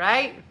do it,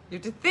 right? You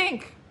have to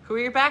think, who are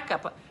your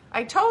backup?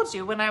 I told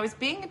you when I was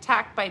being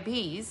attacked by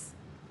bees,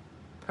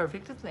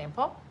 perfect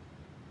example,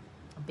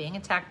 being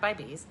attacked by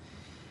bees,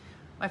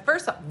 my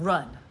first thought,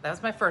 run. That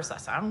was my first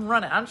thought. So I'm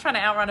running. I'm trying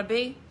to outrun a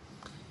bee,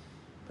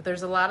 but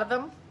there's a lot of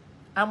them.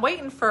 I'm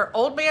waiting for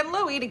old man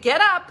Louie to get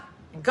up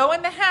and go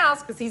in the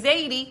house because he's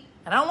 80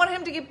 and I don't want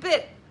him to get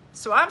bit.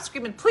 So I'm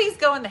screaming, please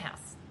go in the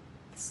house.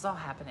 This is all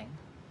happening.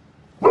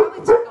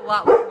 Probably took a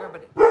lot longer,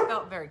 but it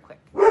felt very quick.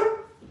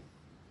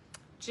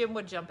 Jim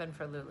would jump in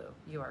for Lulu.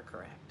 You are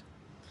correct.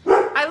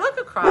 I look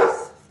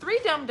across. 3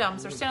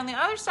 dum-dums are standing on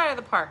the other side of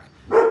the park.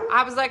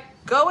 I was like,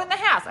 go in the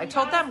house. I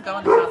told them, go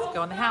in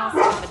the house,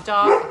 and the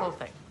dog, the whole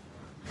thing.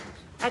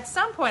 At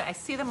some point, I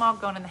see them all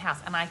going in the house,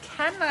 and I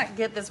cannot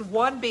get this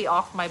one bee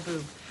off my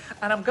boob.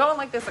 And I'm going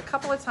like this a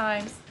couple of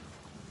times.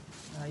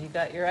 Oh, you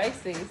got your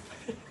ices.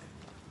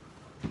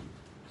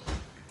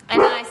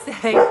 And I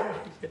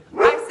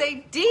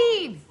say,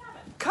 Dean,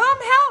 come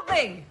help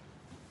me.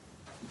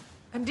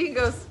 And Dean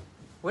goes,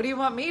 what do you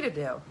want me to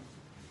do?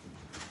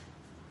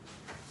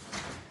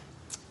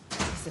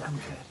 He said, I'm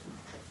good.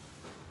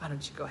 Why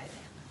don't you go ahead?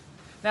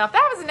 Now, if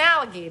that was an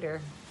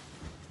alligator,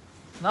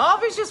 and all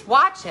of us just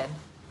watching,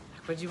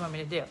 what do you want me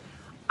to do?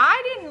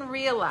 I didn't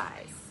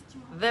realize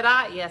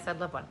yes, I'd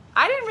love one.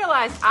 I didn't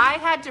realize I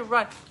had to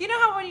run. You know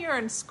how when you're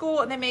in school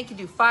and they make you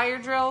do fire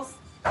drills?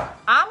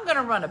 I'm going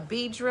to run a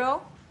bee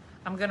drill.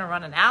 I'm going to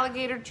run an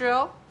alligator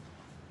drill.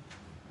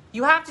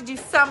 You have to do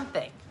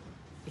something.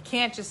 You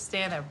can't just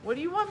stand there. What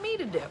do you want me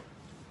to do?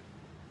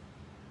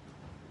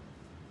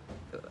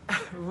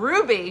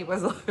 Ruby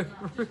was like,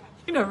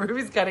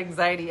 Ruby's got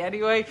anxiety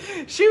anyway.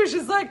 She was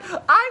just like,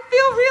 I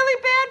feel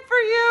really bad for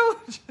you.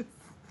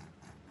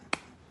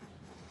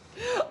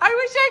 I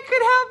wish I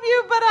could help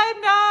you, but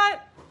I'm not.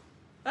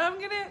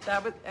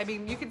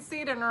 You can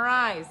see it in her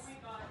eyes.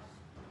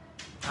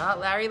 Oh,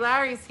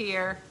 Larry's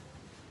here.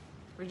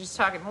 We're just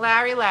talking,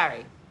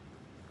 Larry.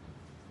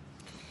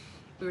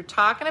 We were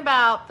talking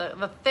about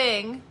the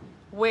thing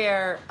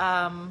where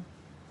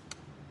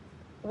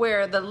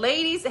the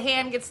lady's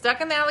hand gets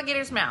stuck in the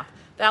alligator's mouth.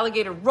 The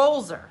alligator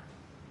rolls her.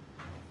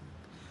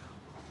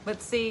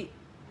 Let's see.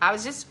 I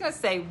was just going to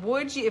say,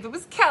 if it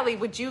was Kelly,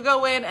 would you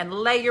go in and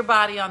lay your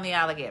body on the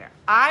alligator?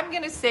 I'm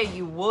going to say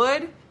you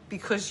would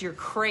because you're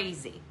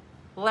crazy.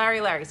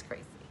 Larry's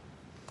crazy.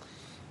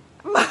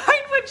 Mine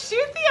would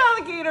shoot the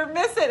alligator,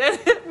 miss it, and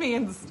hit me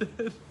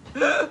instead.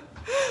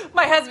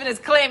 My husband is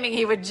claiming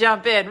he would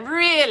jump in.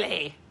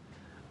 Really?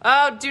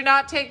 Oh, do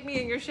not take me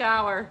in your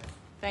shower.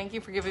 Thank you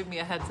for giving me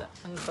a heads up.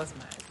 I'm going to close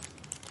my eyes.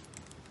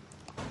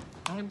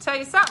 I'm going to tell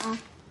you something.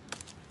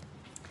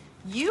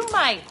 You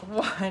might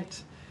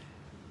want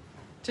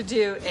to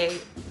do a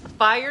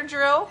fire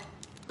drill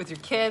with your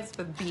kids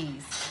with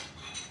bees.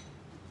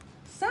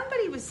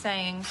 Somebody was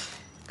saying,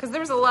 because there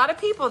was a lot of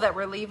people that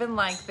were leaving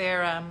like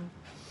their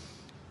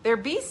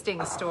bee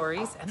sting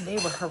stories, and they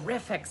were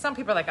horrific. Some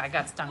people are like, I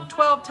got stung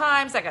 12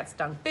 times, I got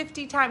stung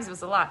 50 times. It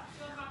was a lot.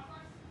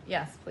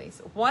 Yes,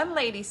 please. One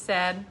lady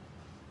said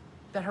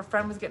that her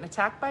friend was getting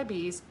attacked by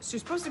bees. She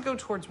was supposed to go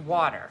towards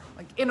water,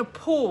 like in a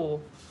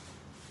pool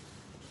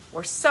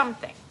or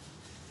something.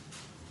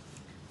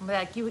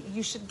 Like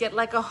you should get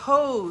like a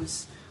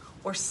hose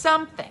or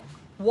something,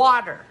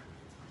 water.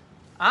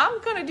 I'm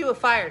going to do a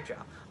fire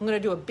drill. I'm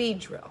going to do a bee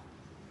drill.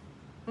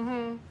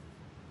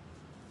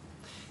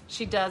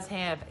 She does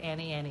have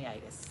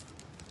anitis.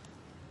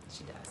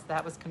 She does.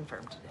 That was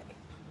confirmed today.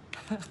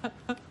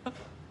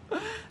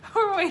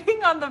 We're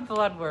waiting on the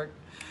blood work.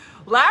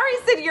 Larry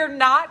said you're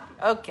not.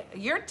 Okay,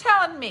 you're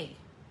telling me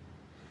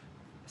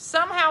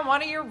somehow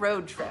one of your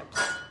road trips,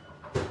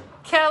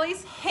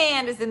 Kelly's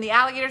hand is in the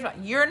alligator's mouth.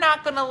 You're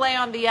not going to lay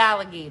on the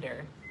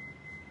alligator.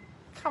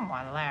 Come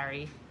on,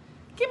 Larry.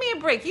 Give me a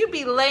break. You'd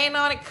be laying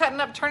on it, cutting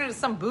up, turning it to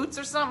some boots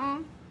or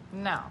something.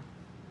 No,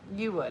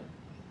 you would.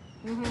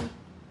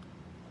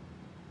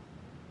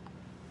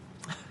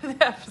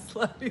 That was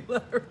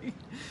Larry.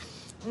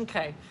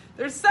 Okay.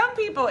 There's some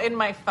people in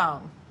my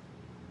phone.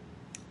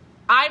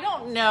 I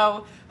don't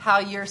know how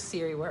your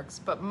Siri works,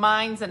 but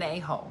mine's an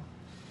a-hole.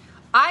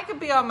 I could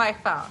be on my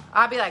phone.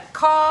 I'd be like,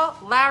 call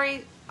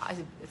Larry.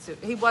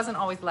 He wasn't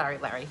always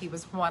Larry. He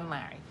was one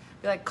Larry.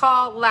 Be like,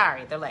 call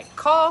Larry. They're like,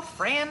 call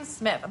Fran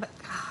Smith. I'm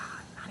like,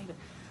 not even.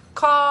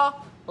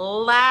 Call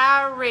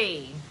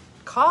Larry.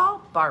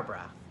 Call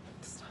Barbara.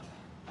 Stop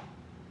it.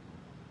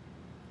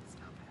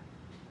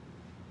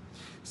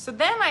 So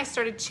then I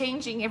started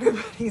changing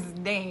everybody's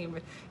name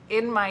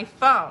in my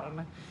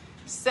phone.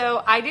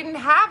 So I didn't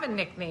have a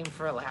nickname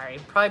for Larry.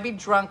 Probably be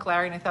Drunk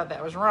Larry, and I thought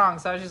that was wrong.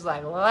 So I was just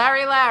like,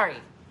 Larry.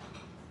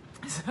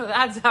 So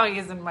that's how he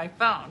is in my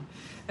phone.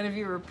 And if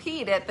you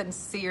repeat it, then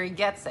Siri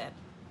gets it.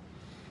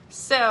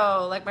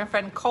 So, like my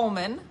friend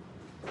Coleman,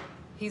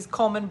 he's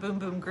Coleman Boom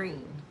Boom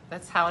Green.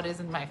 That's how it is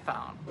in my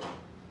phone.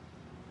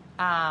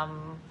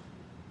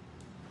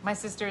 My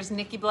sister is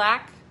Nikki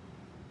Black.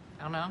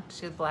 I don't know.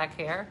 She has black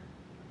hair.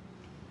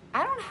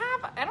 I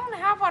don't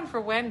have one for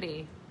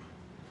Wendy.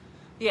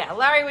 Yeah,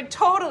 Larry would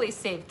totally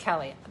save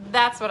Kelly.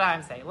 That's what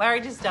I'm saying. Larry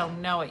just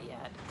don't know it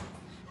yet.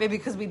 Maybe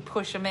because we'd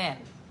push him in.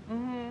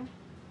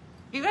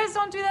 You guys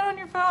don't do that on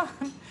your phone?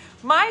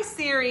 My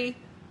Siri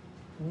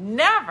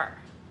never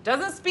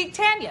doesn't speak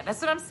Tanya.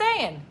 That's what I'm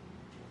saying.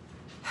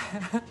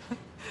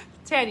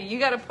 Tanya, you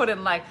got to put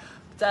in like,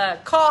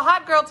 call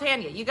hot girl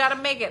Tanya. You got to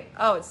make it.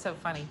 Oh, it's so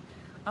funny.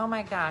 Oh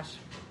my gosh.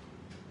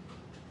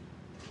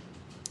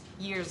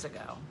 Years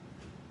ago.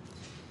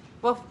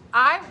 Well,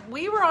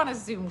 we were on a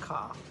Zoom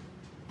call.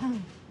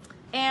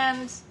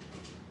 And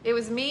it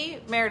was me,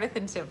 Meredith,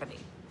 and Tiffany.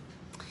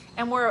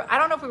 And I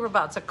don't know if we were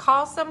about to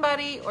call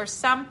somebody or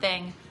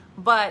something,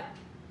 but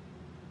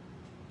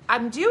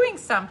I'm doing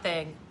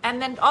something.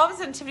 And then all of a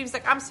sudden Tiffany was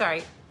like, I'm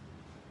sorry,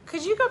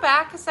 could you go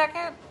back a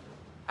second?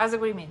 I was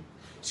like, what do you mean?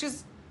 She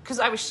was, because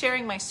I was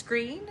sharing my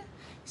screen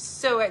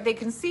so they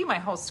can see my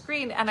whole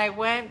screen. And I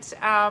went,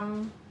 I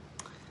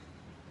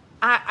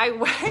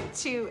went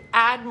to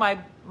add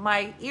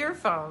my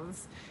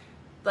earphones,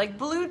 like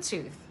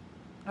Bluetooth.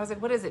 I was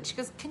like, what is it? She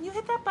goes, can you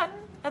hit that button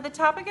at the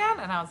top again?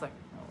 And I was like,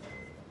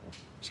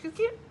 She goes,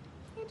 you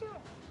do it.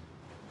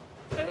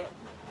 Did it?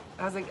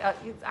 I was like,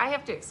 I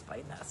have to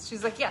explain this.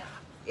 She's like, yeah.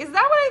 Is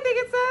that what I think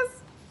it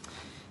says?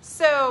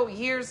 So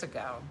years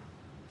ago,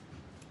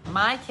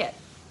 my kid,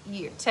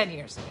 10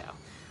 years ago,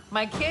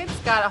 my kids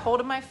got a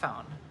hold of my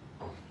phone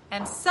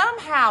and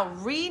somehow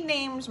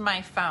renamed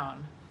my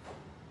phone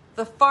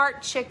the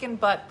fart chicken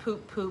butt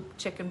poop poop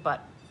chicken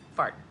butt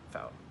fart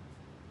phone.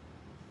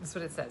 That's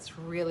what it says. It's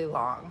really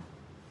long.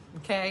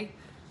 Okay?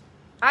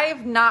 I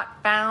have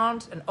not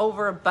found an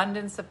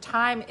overabundance of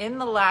time in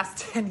the last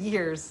 10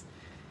 years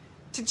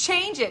to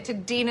change it to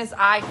Dina's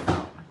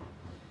iPhone.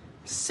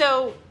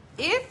 So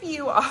if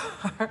you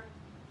are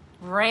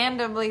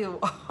randomly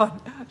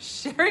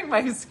sharing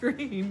my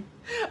screen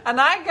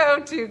and I go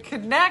to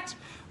connect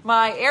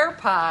my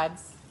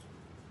AirPods,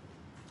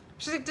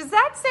 she's like, does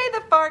that say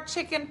the fart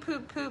chicken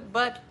poop poop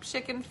butt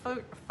chicken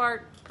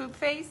fart poop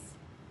face?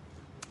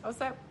 What's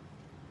that?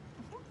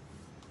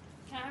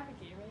 Can I have a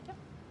Gatorade?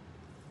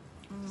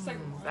 Just like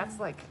one. That's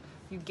like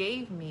you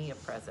gave me a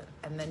present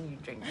and then you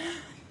drink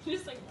it.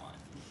 Just like one.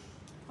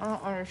 I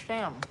don't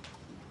understand.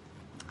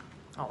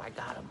 Oh, I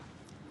got him.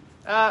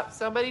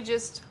 Somebody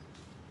just...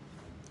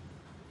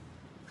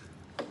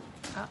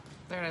 Oh,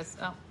 there it is.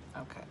 Oh,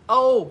 okay.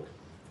 Oh!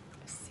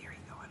 Siri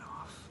going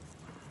off.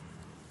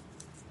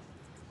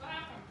 What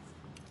happened?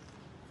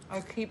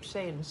 I keep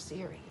saying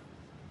Siri.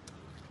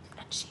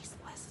 And she's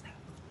listening.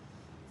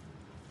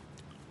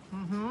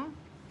 Mm-hmm.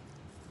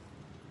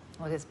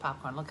 Look at this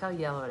popcorn. Look how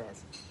yellow it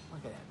is.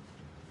 Look at it.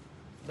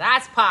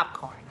 That's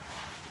popcorn.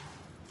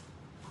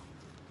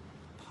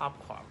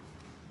 Popcorn.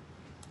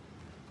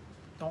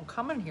 Don't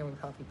come in here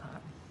with coffee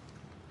pot.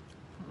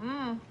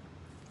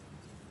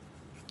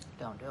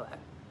 Don't do it.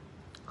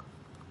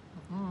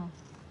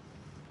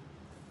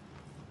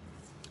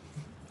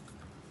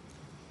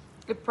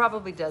 It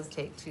probably does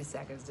take 2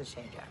 seconds to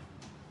change it.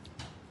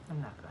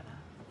 I'm not gonna.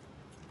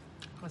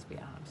 Let's be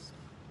honest.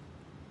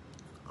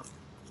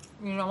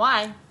 You know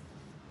why?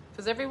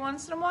 Because every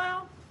once in a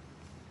while,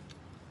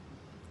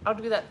 I'll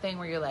do that thing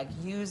where you're like,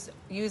 use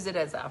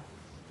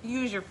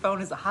your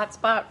phone as a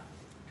hotspot.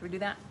 Should we do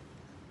that?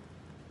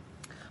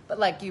 But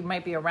like you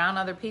might be around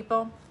other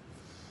people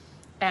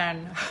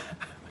and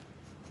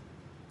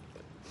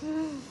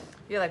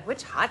you're like,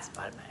 which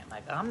hotspot am I? I'm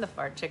like, I'm the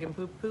fart chicken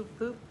poop poop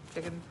poop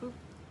chicken poop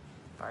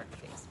fart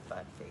face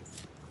butt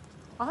face.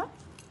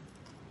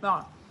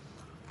 No.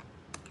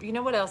 You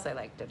know what else I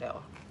like to do?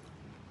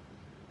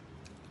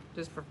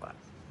 Just for fun.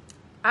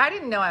 I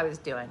didn't know I was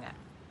doing it.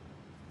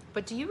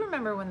 But do you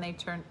remember when they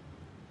turned...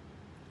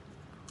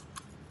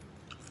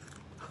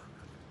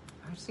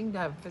 I seem to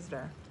have a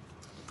visitor.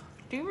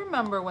 Do you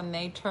remember when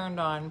they turned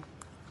on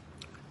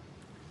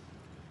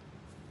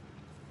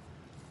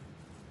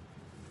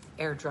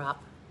AirDrop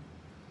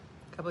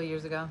a couple of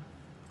years ago?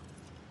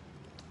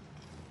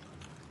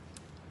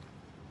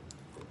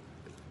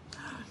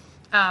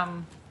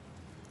 And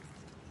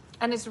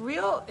it's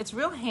real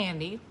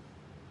handy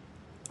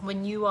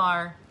when you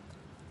are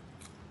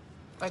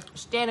like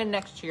standing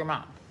next to your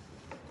mom.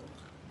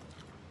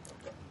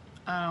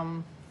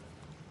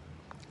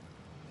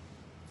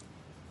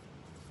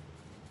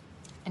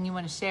 And you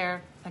want to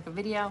share like a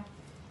video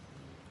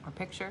or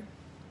picture.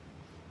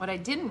 What I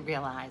didn't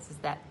realize is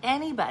that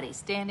anybody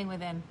standing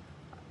within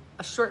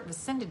a short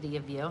vicinity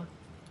of you,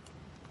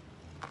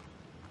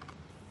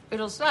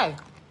 it'll say,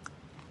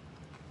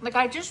 like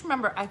I just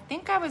remember, I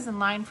think I was in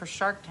line for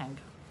Shark Tank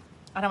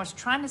and I was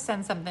trying to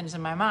send something to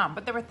my mom,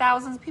 but there were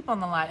thousands of people in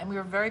the line and we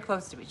were very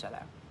close to each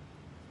other.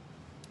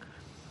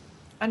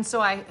 And so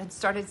I had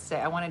started to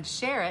say I wanted to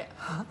share it.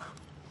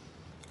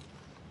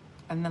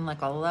 And then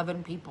like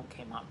 11 people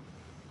came up.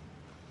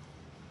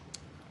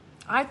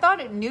 I thought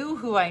it knew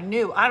who I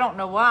knew. I don't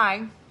know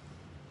why.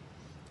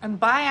 And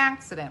by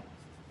accident,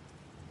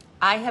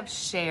 I have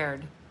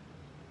shared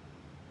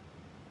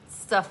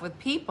stuff with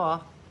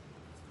people.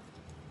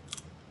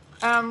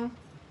 I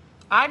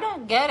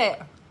don't get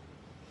it.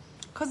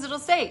 Because it'll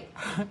say,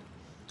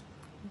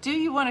 do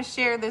you want to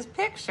share this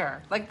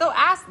picture? Like they'll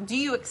ask, do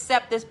you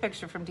accept this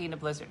picture from Dina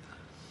Blizzard?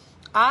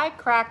 I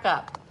crack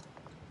up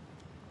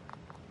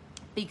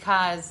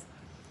because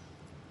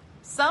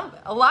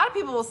a lot of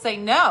people will say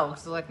no.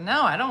 So like,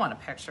 no, I don't want a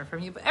picture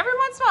from you. But every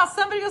once in a while,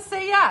 somebody will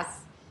say yes.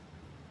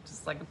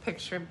 Just like a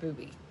picture of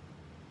Booby.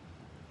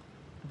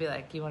 Be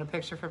like, you want a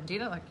picture from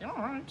Dina? Like, oh,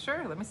 all right,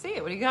 sure, let me see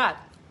it. What do you got?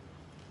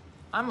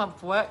 I'm up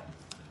for what?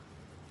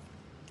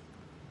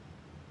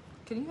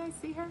 Can you guys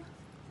see her?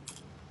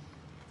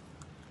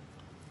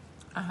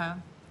 Uh-huh.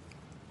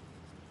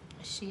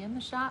 Is she in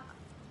the shot?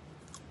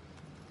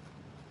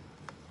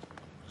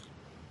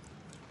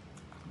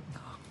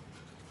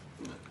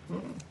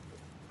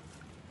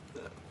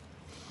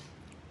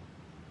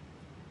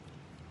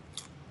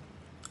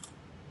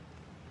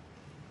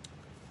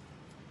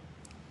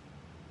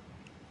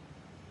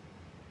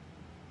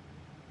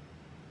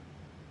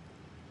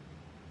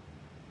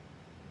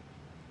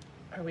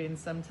 Are we in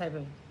some type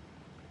of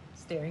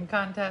staring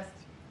contest?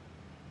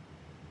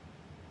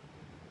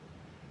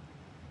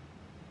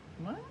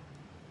 What?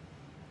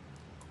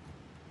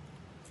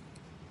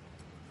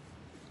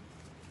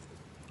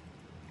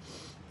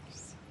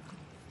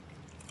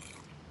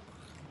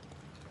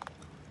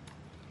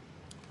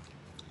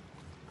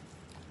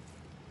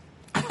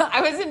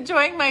 I was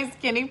enjoying my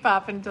skinny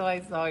pop until I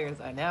saw yours.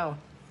 I know.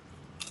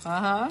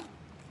 Uh-huh.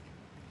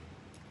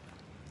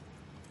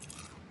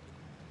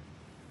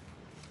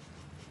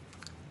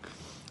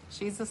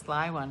 She's a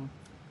sly one.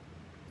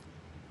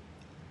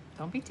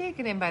 Don't be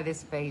taken in by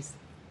this face.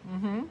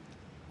 Mm-hmm.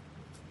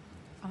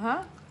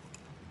 Uh-huh.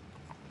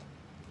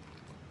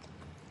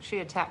 She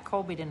attacked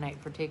Colby tonight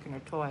for taking her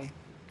toy.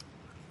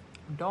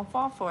 Don't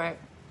fall for it.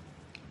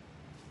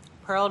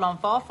 Pearl, don't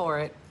fall for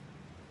it.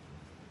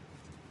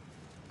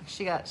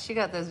 She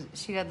got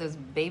those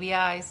baby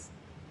eyes.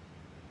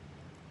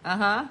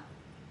 Uh-huh.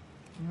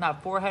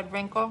 That forehead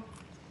wrinkle.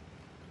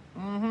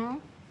 Mm-hmm.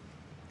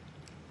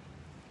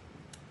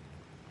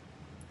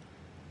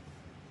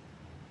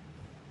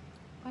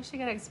 Why she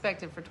gotta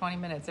expect it for 20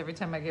 minutes every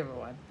time I give her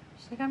one?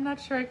 She's like, I'm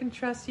not sure I can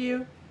trust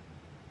you.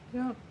 You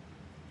don't,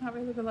 not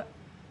really good luck.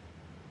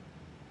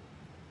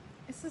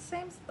 It's the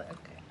same split.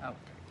 Okay, okay.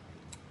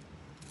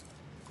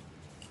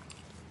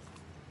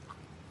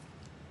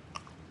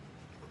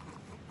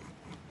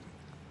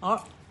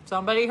 Oh,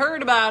 somebody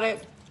heard about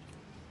it.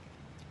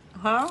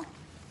 Huh?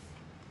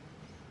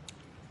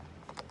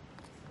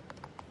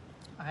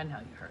 I know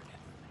you heard it.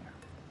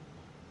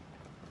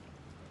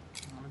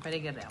 Here. Everybody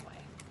get that way.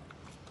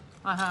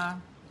 Uh-huh.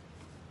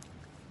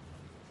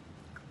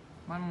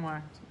 One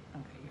more.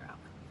 Okay, you're out.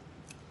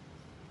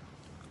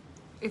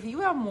 If you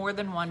have more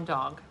than one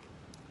dog,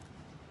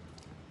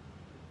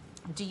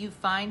 do you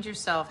find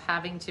yourself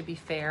having to be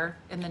fair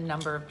in the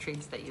number of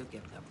treats that you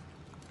give them?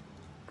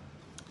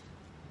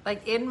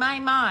 Like in my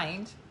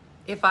mind,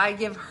 if I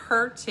give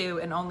her 2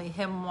 and only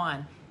him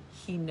 1,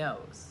 he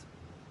knows.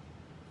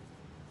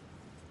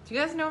 Do you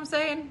guys know what I'm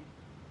saying?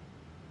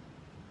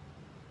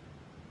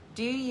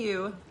 Do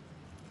you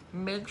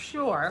make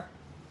sure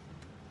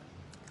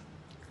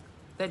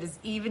that it's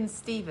even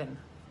Steven?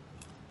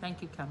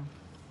 Thank you, Kim.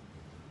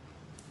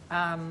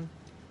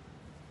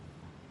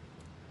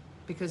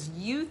 Because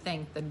you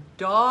think the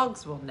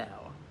dogs will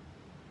know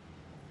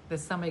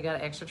that somebody got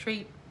an extra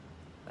treat,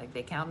 like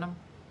they count them.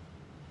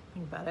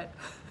 Think about it.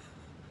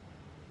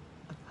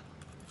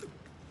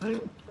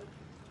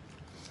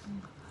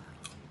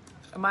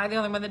 Am I the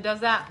only one that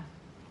does that?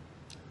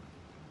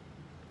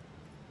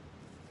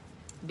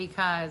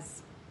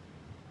 Because,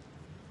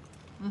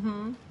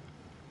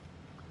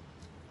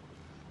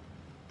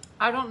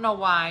 I don't know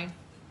why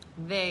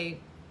they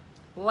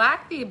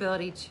lack the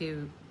ability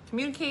to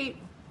communicate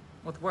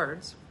with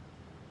words.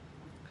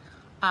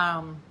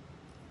 But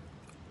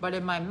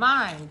in my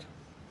mind,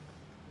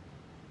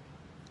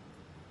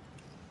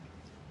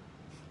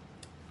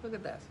 look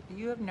at this.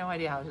 You have no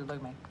idea how she look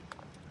at me.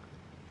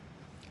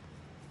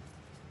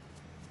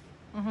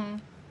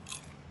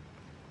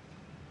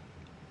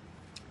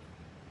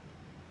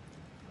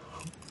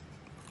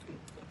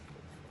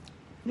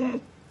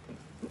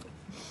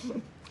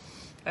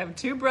 I have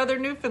 2 brother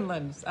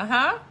Newfoundlands.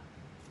 Uh-huh.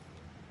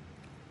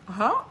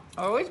 Uh-huh.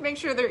 I always make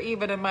sure they're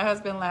even and my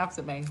husband laughs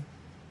at me.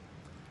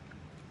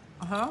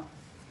 Uh-huh.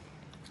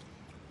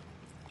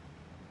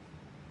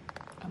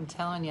 I'm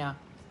telling ya.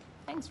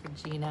 Thanks,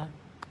 Regina.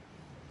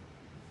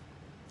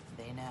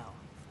 They know.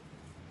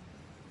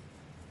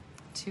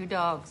 2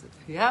 dogs.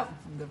 Yep.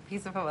 The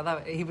piece of I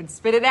love it. He would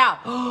spit it out.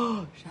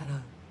 Oh, shut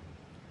up.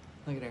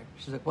 Look at her.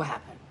 She's like, what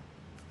happened?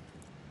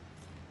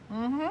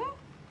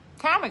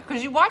 Count it,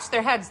 because you watch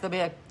their heads. They'll be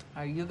like,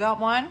 oh, you got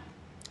 1?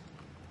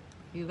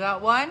 You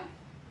got 1?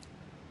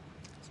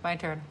 It's my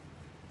turn.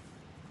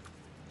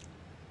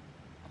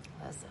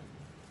 Listen.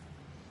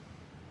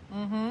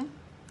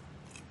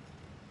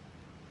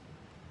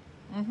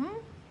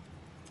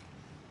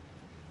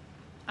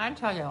 I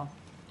tell you,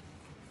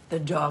 the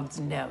dogs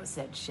know,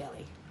 said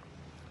Shelly.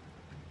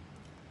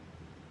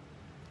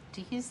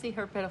 Do you see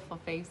her pitiful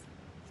face?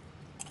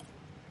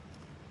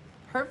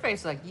 Her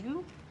face like,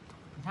 you,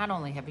 not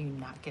only have you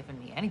not given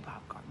me any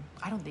popcorn,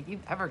 I don't think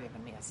you've ever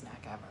given me a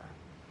snack ever.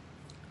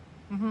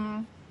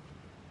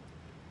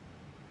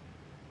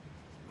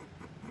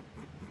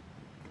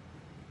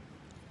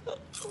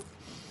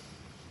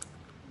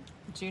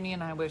 Junie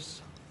and I wish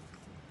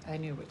I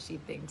knew what she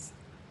thinks.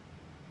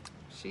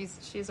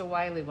 She's a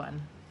wily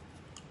one.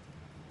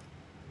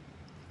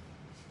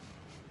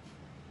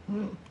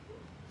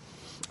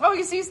 Oh,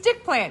 you see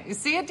stick plant. You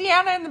see it,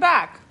 Deanna, in the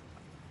back.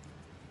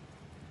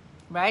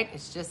 Right?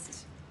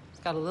 It's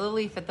got a little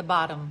leaf at the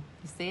bottom.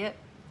 You see it?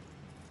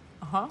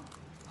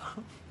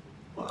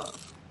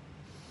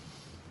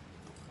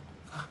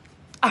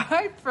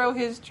 I throw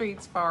his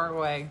treats far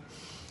away.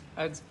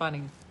 That's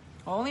funny.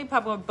 Only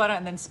pop with butter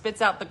and then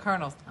spits out the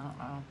kernels.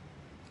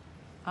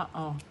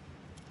 Uh-oh.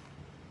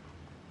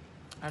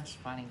 That's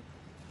funny.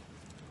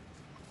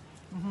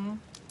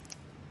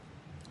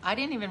 I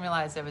didn't even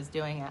realize I was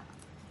doing it.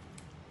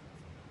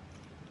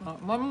 Well,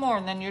 1 more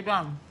and then you're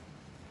done.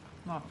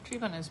 No, she's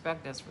going to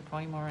inspect this for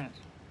 20 more minutes.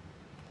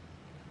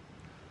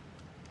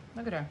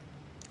 Look at her.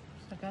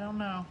 She's like, I don't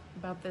know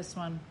about this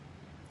one.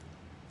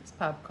 This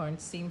popcorn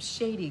seems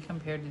shady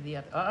compared to the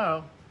other.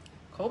 Uh-oh.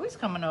 Colby's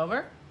coming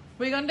over.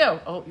 What are you going to do?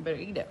 Oh, you better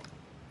eat it.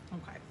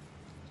 Okay.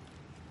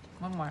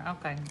 1 more.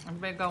 Okay.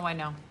 Everybody go away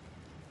now.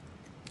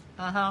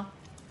 Uh-huh.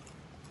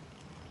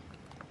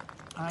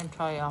 I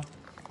tell you. All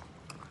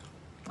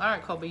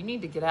right, Colby, you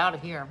need to get out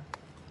of here.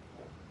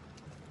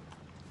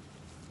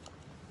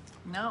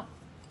 No.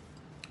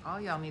 All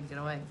y'all need to get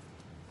away.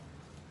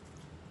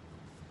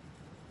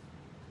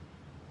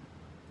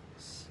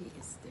 She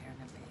is staring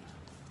at me.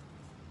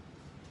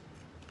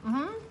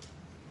 Mm-hmm.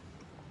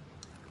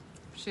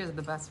 She has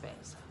the best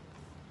face.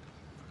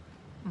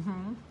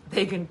 Mm-hmm.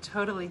 They can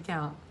totally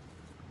count.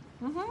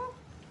 Mm-hmm.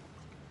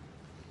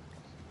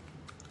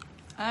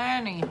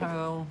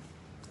 Anywho.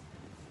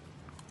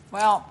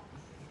 Well,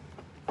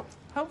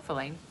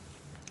 hopefully.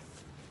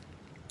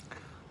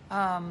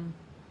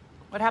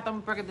 What happened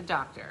with Brooke at the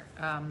doctor?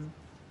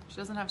 She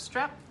doesn't have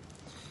strep.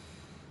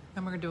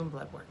 And we're doing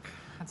blood work.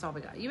 That's all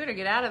we got. You better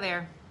get out of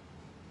there.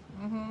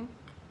 Mm-hmm.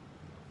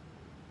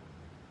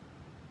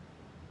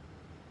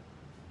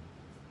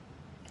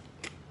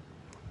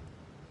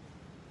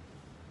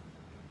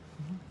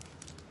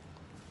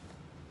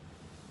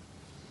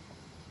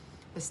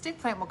 The stick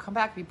plant will come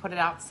back if you put it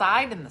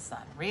outside in the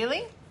sun.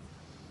 Really?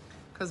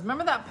 Because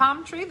remember that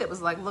palm tree that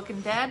was like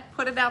looking dead?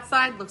 Put it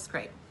outside, looks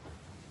great.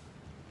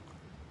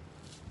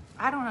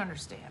 I don't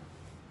understand.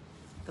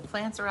 The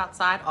plants are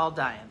outside, all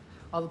dying.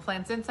 All the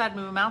plants inside,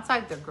 move them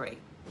outside, they're great.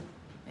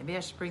 Maybe I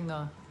should bring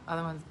the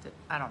other ones to,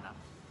 I don't know.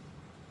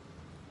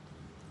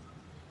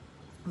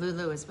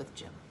 Lulu is with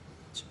Jim.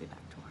 She'll be back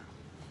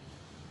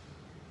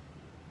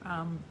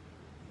tomorrow.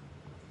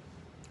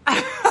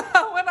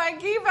 When I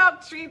gave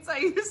out treats, I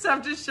used to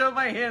have to show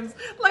my hands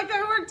like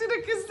I worked in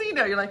a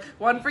casino. You're like,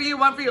 one for you,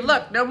 one for you.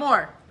 Look, no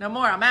more,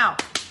 I'm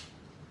out.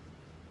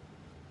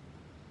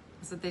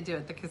 That's what they do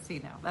at the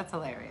casino. That's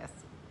hilarious.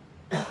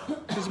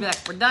 Because you'd be like,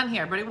 we're done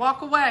here. Everybody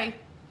walk away.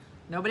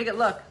 Nobody get,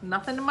 look,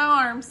 nothing in my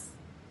arms.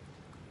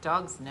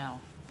 Dogs, no.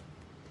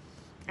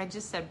 I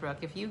just said, Brooke,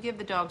 if you give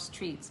the dogs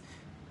treats,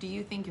 do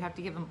you think you have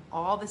to give them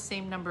all the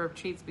same number of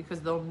treats because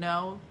they'll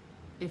know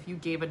if you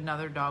gave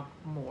another dog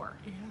more?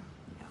 Yeah.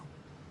 No.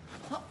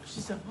 Oh, she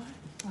said what?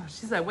 Oh,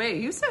 she's like,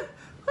 wait, who said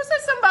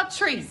something about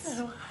treats?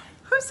 Said what?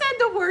 Who said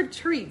the word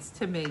treats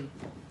to me?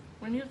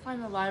 We need to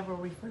find the live where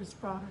we first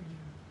brought her here.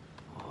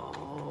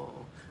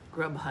 Oh,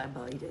 grub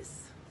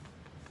hibitis.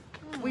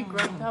 We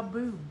grabbed that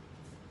boob.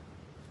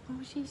 Oh,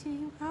 she said,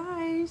 you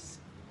guys.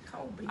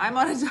 Colby. I'm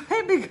on a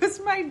diet because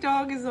my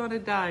dog is on a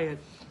diet.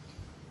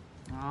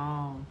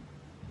 Oh.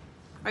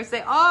 I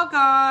say, all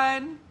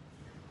gone.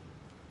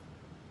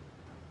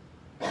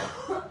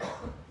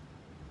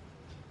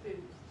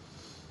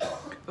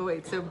 Oh,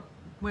 wait, so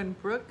when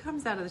Brooke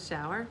comes out of the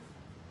shower,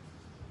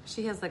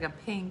 she has like a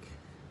pink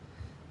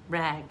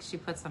rag she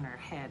puts on her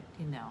head,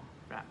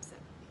 wraps it.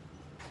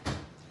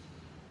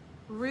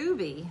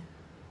 Ruby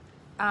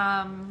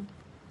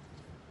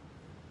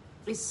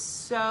is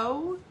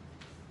so,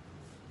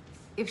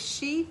 if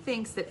she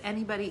thinks that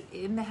anybody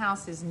in the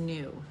house is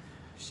new,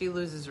 she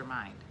loses her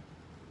mind.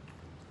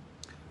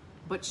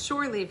 But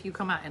surely if you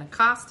come out in a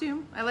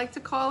costume, I like to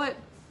call it,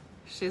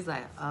 she's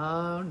like,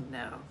 oh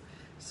no.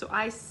 So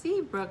I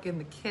see Brooke in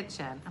the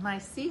kitchen and I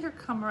see her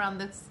come around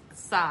this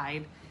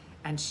side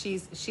and she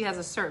has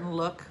a certain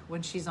look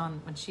when she's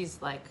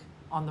like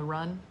on the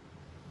run.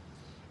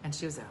 And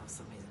she was like, oh,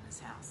 somebody's in this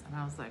house. And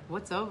I was like,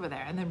 what's over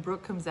there? And then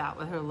Brooke comes out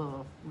with her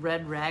little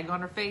red rag on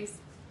her face,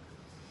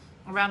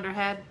 around her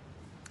head.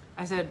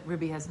 I said,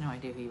 Ruby has no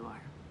idea who you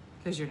are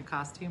because you're in a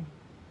costume.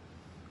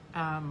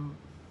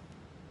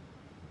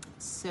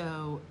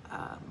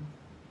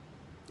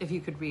 If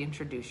you could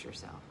reintroduce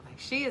yourself. Like,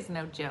 she is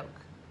no joke.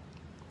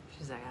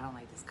 She's like, I don't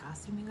like this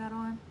costume you got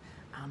on.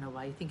 I don't know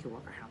why you think you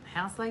walk around the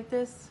house like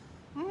this.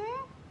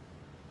 Mm-hmm.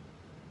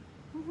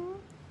 Mm-hmm.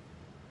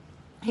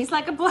 He's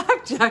like a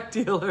blackjack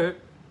dealer.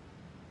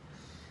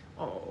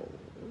 Oh,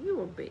 you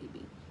a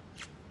baby.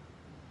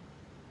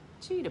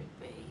 Cheetah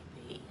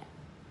baby.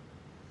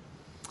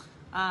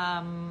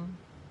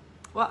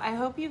 Well, I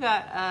hope you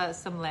got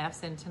some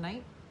laughs in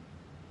tonight.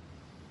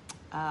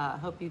 I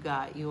hope you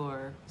got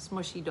your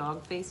smushy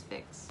dog face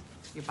fix,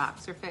 your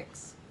boxer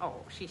fix.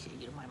 Oh, she said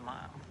you to my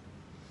mom.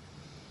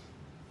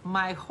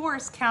 My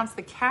horse counts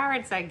the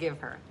carrots I give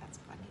her. That's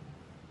funny.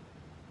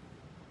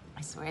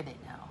 I swear they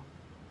know.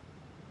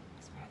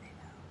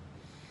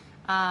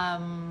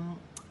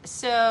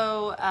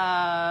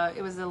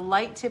 It was a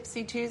light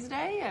tipsy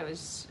Tuesday. I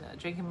was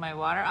drinking my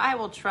water. I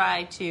will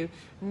try to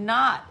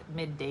not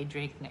midday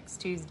drink next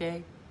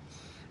Tuesday.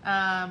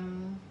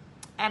 And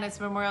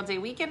it's Memorial Day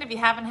weekend. If you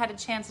haven't had a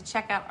chance to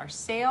check out our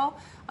sale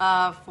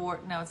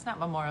no, it's not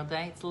Memorial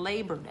Day. It's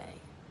Labor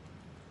Day.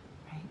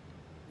 Right?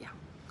 Yeah.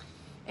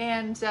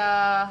 And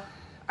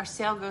our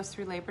sale goes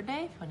through Labor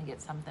Day if you want to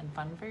get something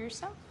fun for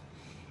yourself.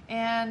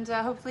 And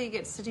hopefully you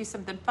get to do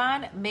something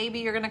fun. Maybe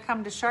you're going to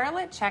come to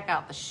Charlotte, check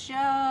out the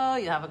show.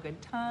 You'll have a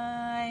good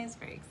time. It's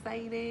very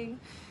exciting.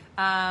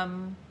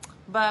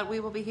 But we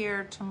will be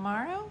here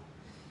tomorrow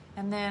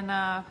and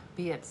then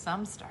be at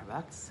some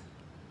Starbucks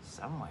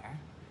somewhere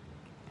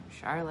in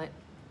Charlotte.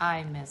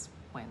 I miss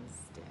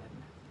Winston.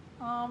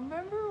 Oh,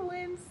 remember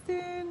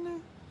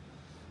Winston?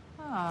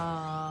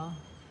 Oh.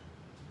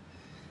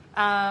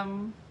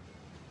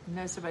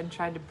 No, somebody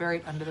tried to bury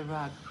it under the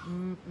rug.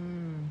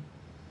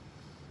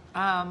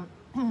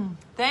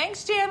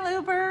 Thanks, Jan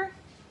Luber.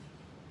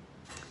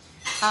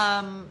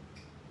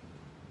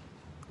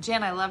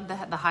 Jan, I love the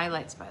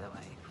highlights, by the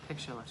way.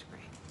 Picture looks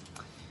great.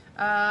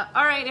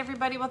 All right,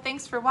 everybody. Well,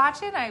 thanks for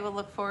watching. I will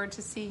look forward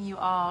to seeing you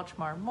all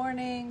tomorrow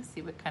morning,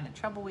 see what kind of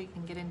trouble we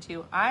can get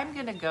into. I'm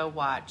going to go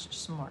watch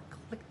some more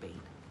clickbait.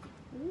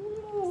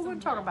 Ooh, we're going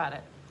to talk about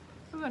it.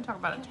 We're going to talk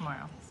about it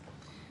tomorrow.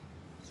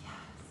 Yes.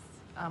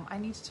 I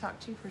need to talk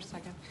to you for a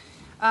second.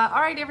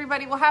 All right,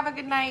 everybody. Well, have a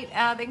good night.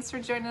 Thanks for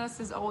joining us,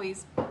 as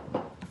always,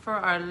 for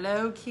our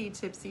low-key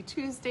Tipsy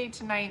Tuesday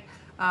tonight.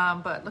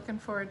 But looking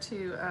forward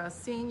to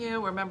seeing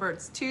you. Remember,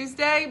 it's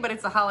Tuesday, but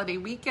it's a holiday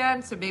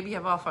weekend, so maybe you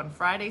have off on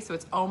Friday, so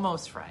it's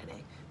almost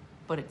Friday,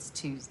 but it's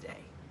Tuesday.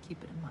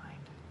 Keep it in mind.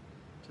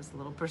 Just a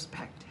little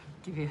perspective.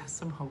 Give you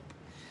some hope.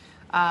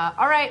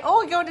 All right.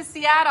 Oh, we're going to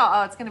Seattle.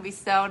 Oh, it's going to be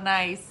so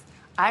nice.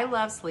 I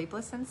love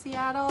Sleepless in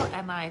Seattle,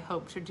 and I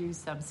hope to do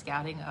some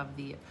scouting of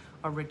the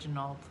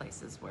original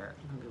places where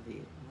the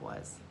movie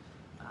was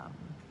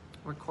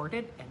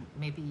recorded, and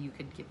maybe you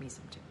could give me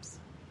some tips.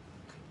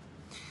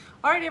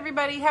 All right,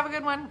 everybody, have a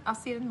good one. I'll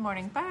see you in the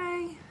morning.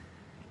 Bye.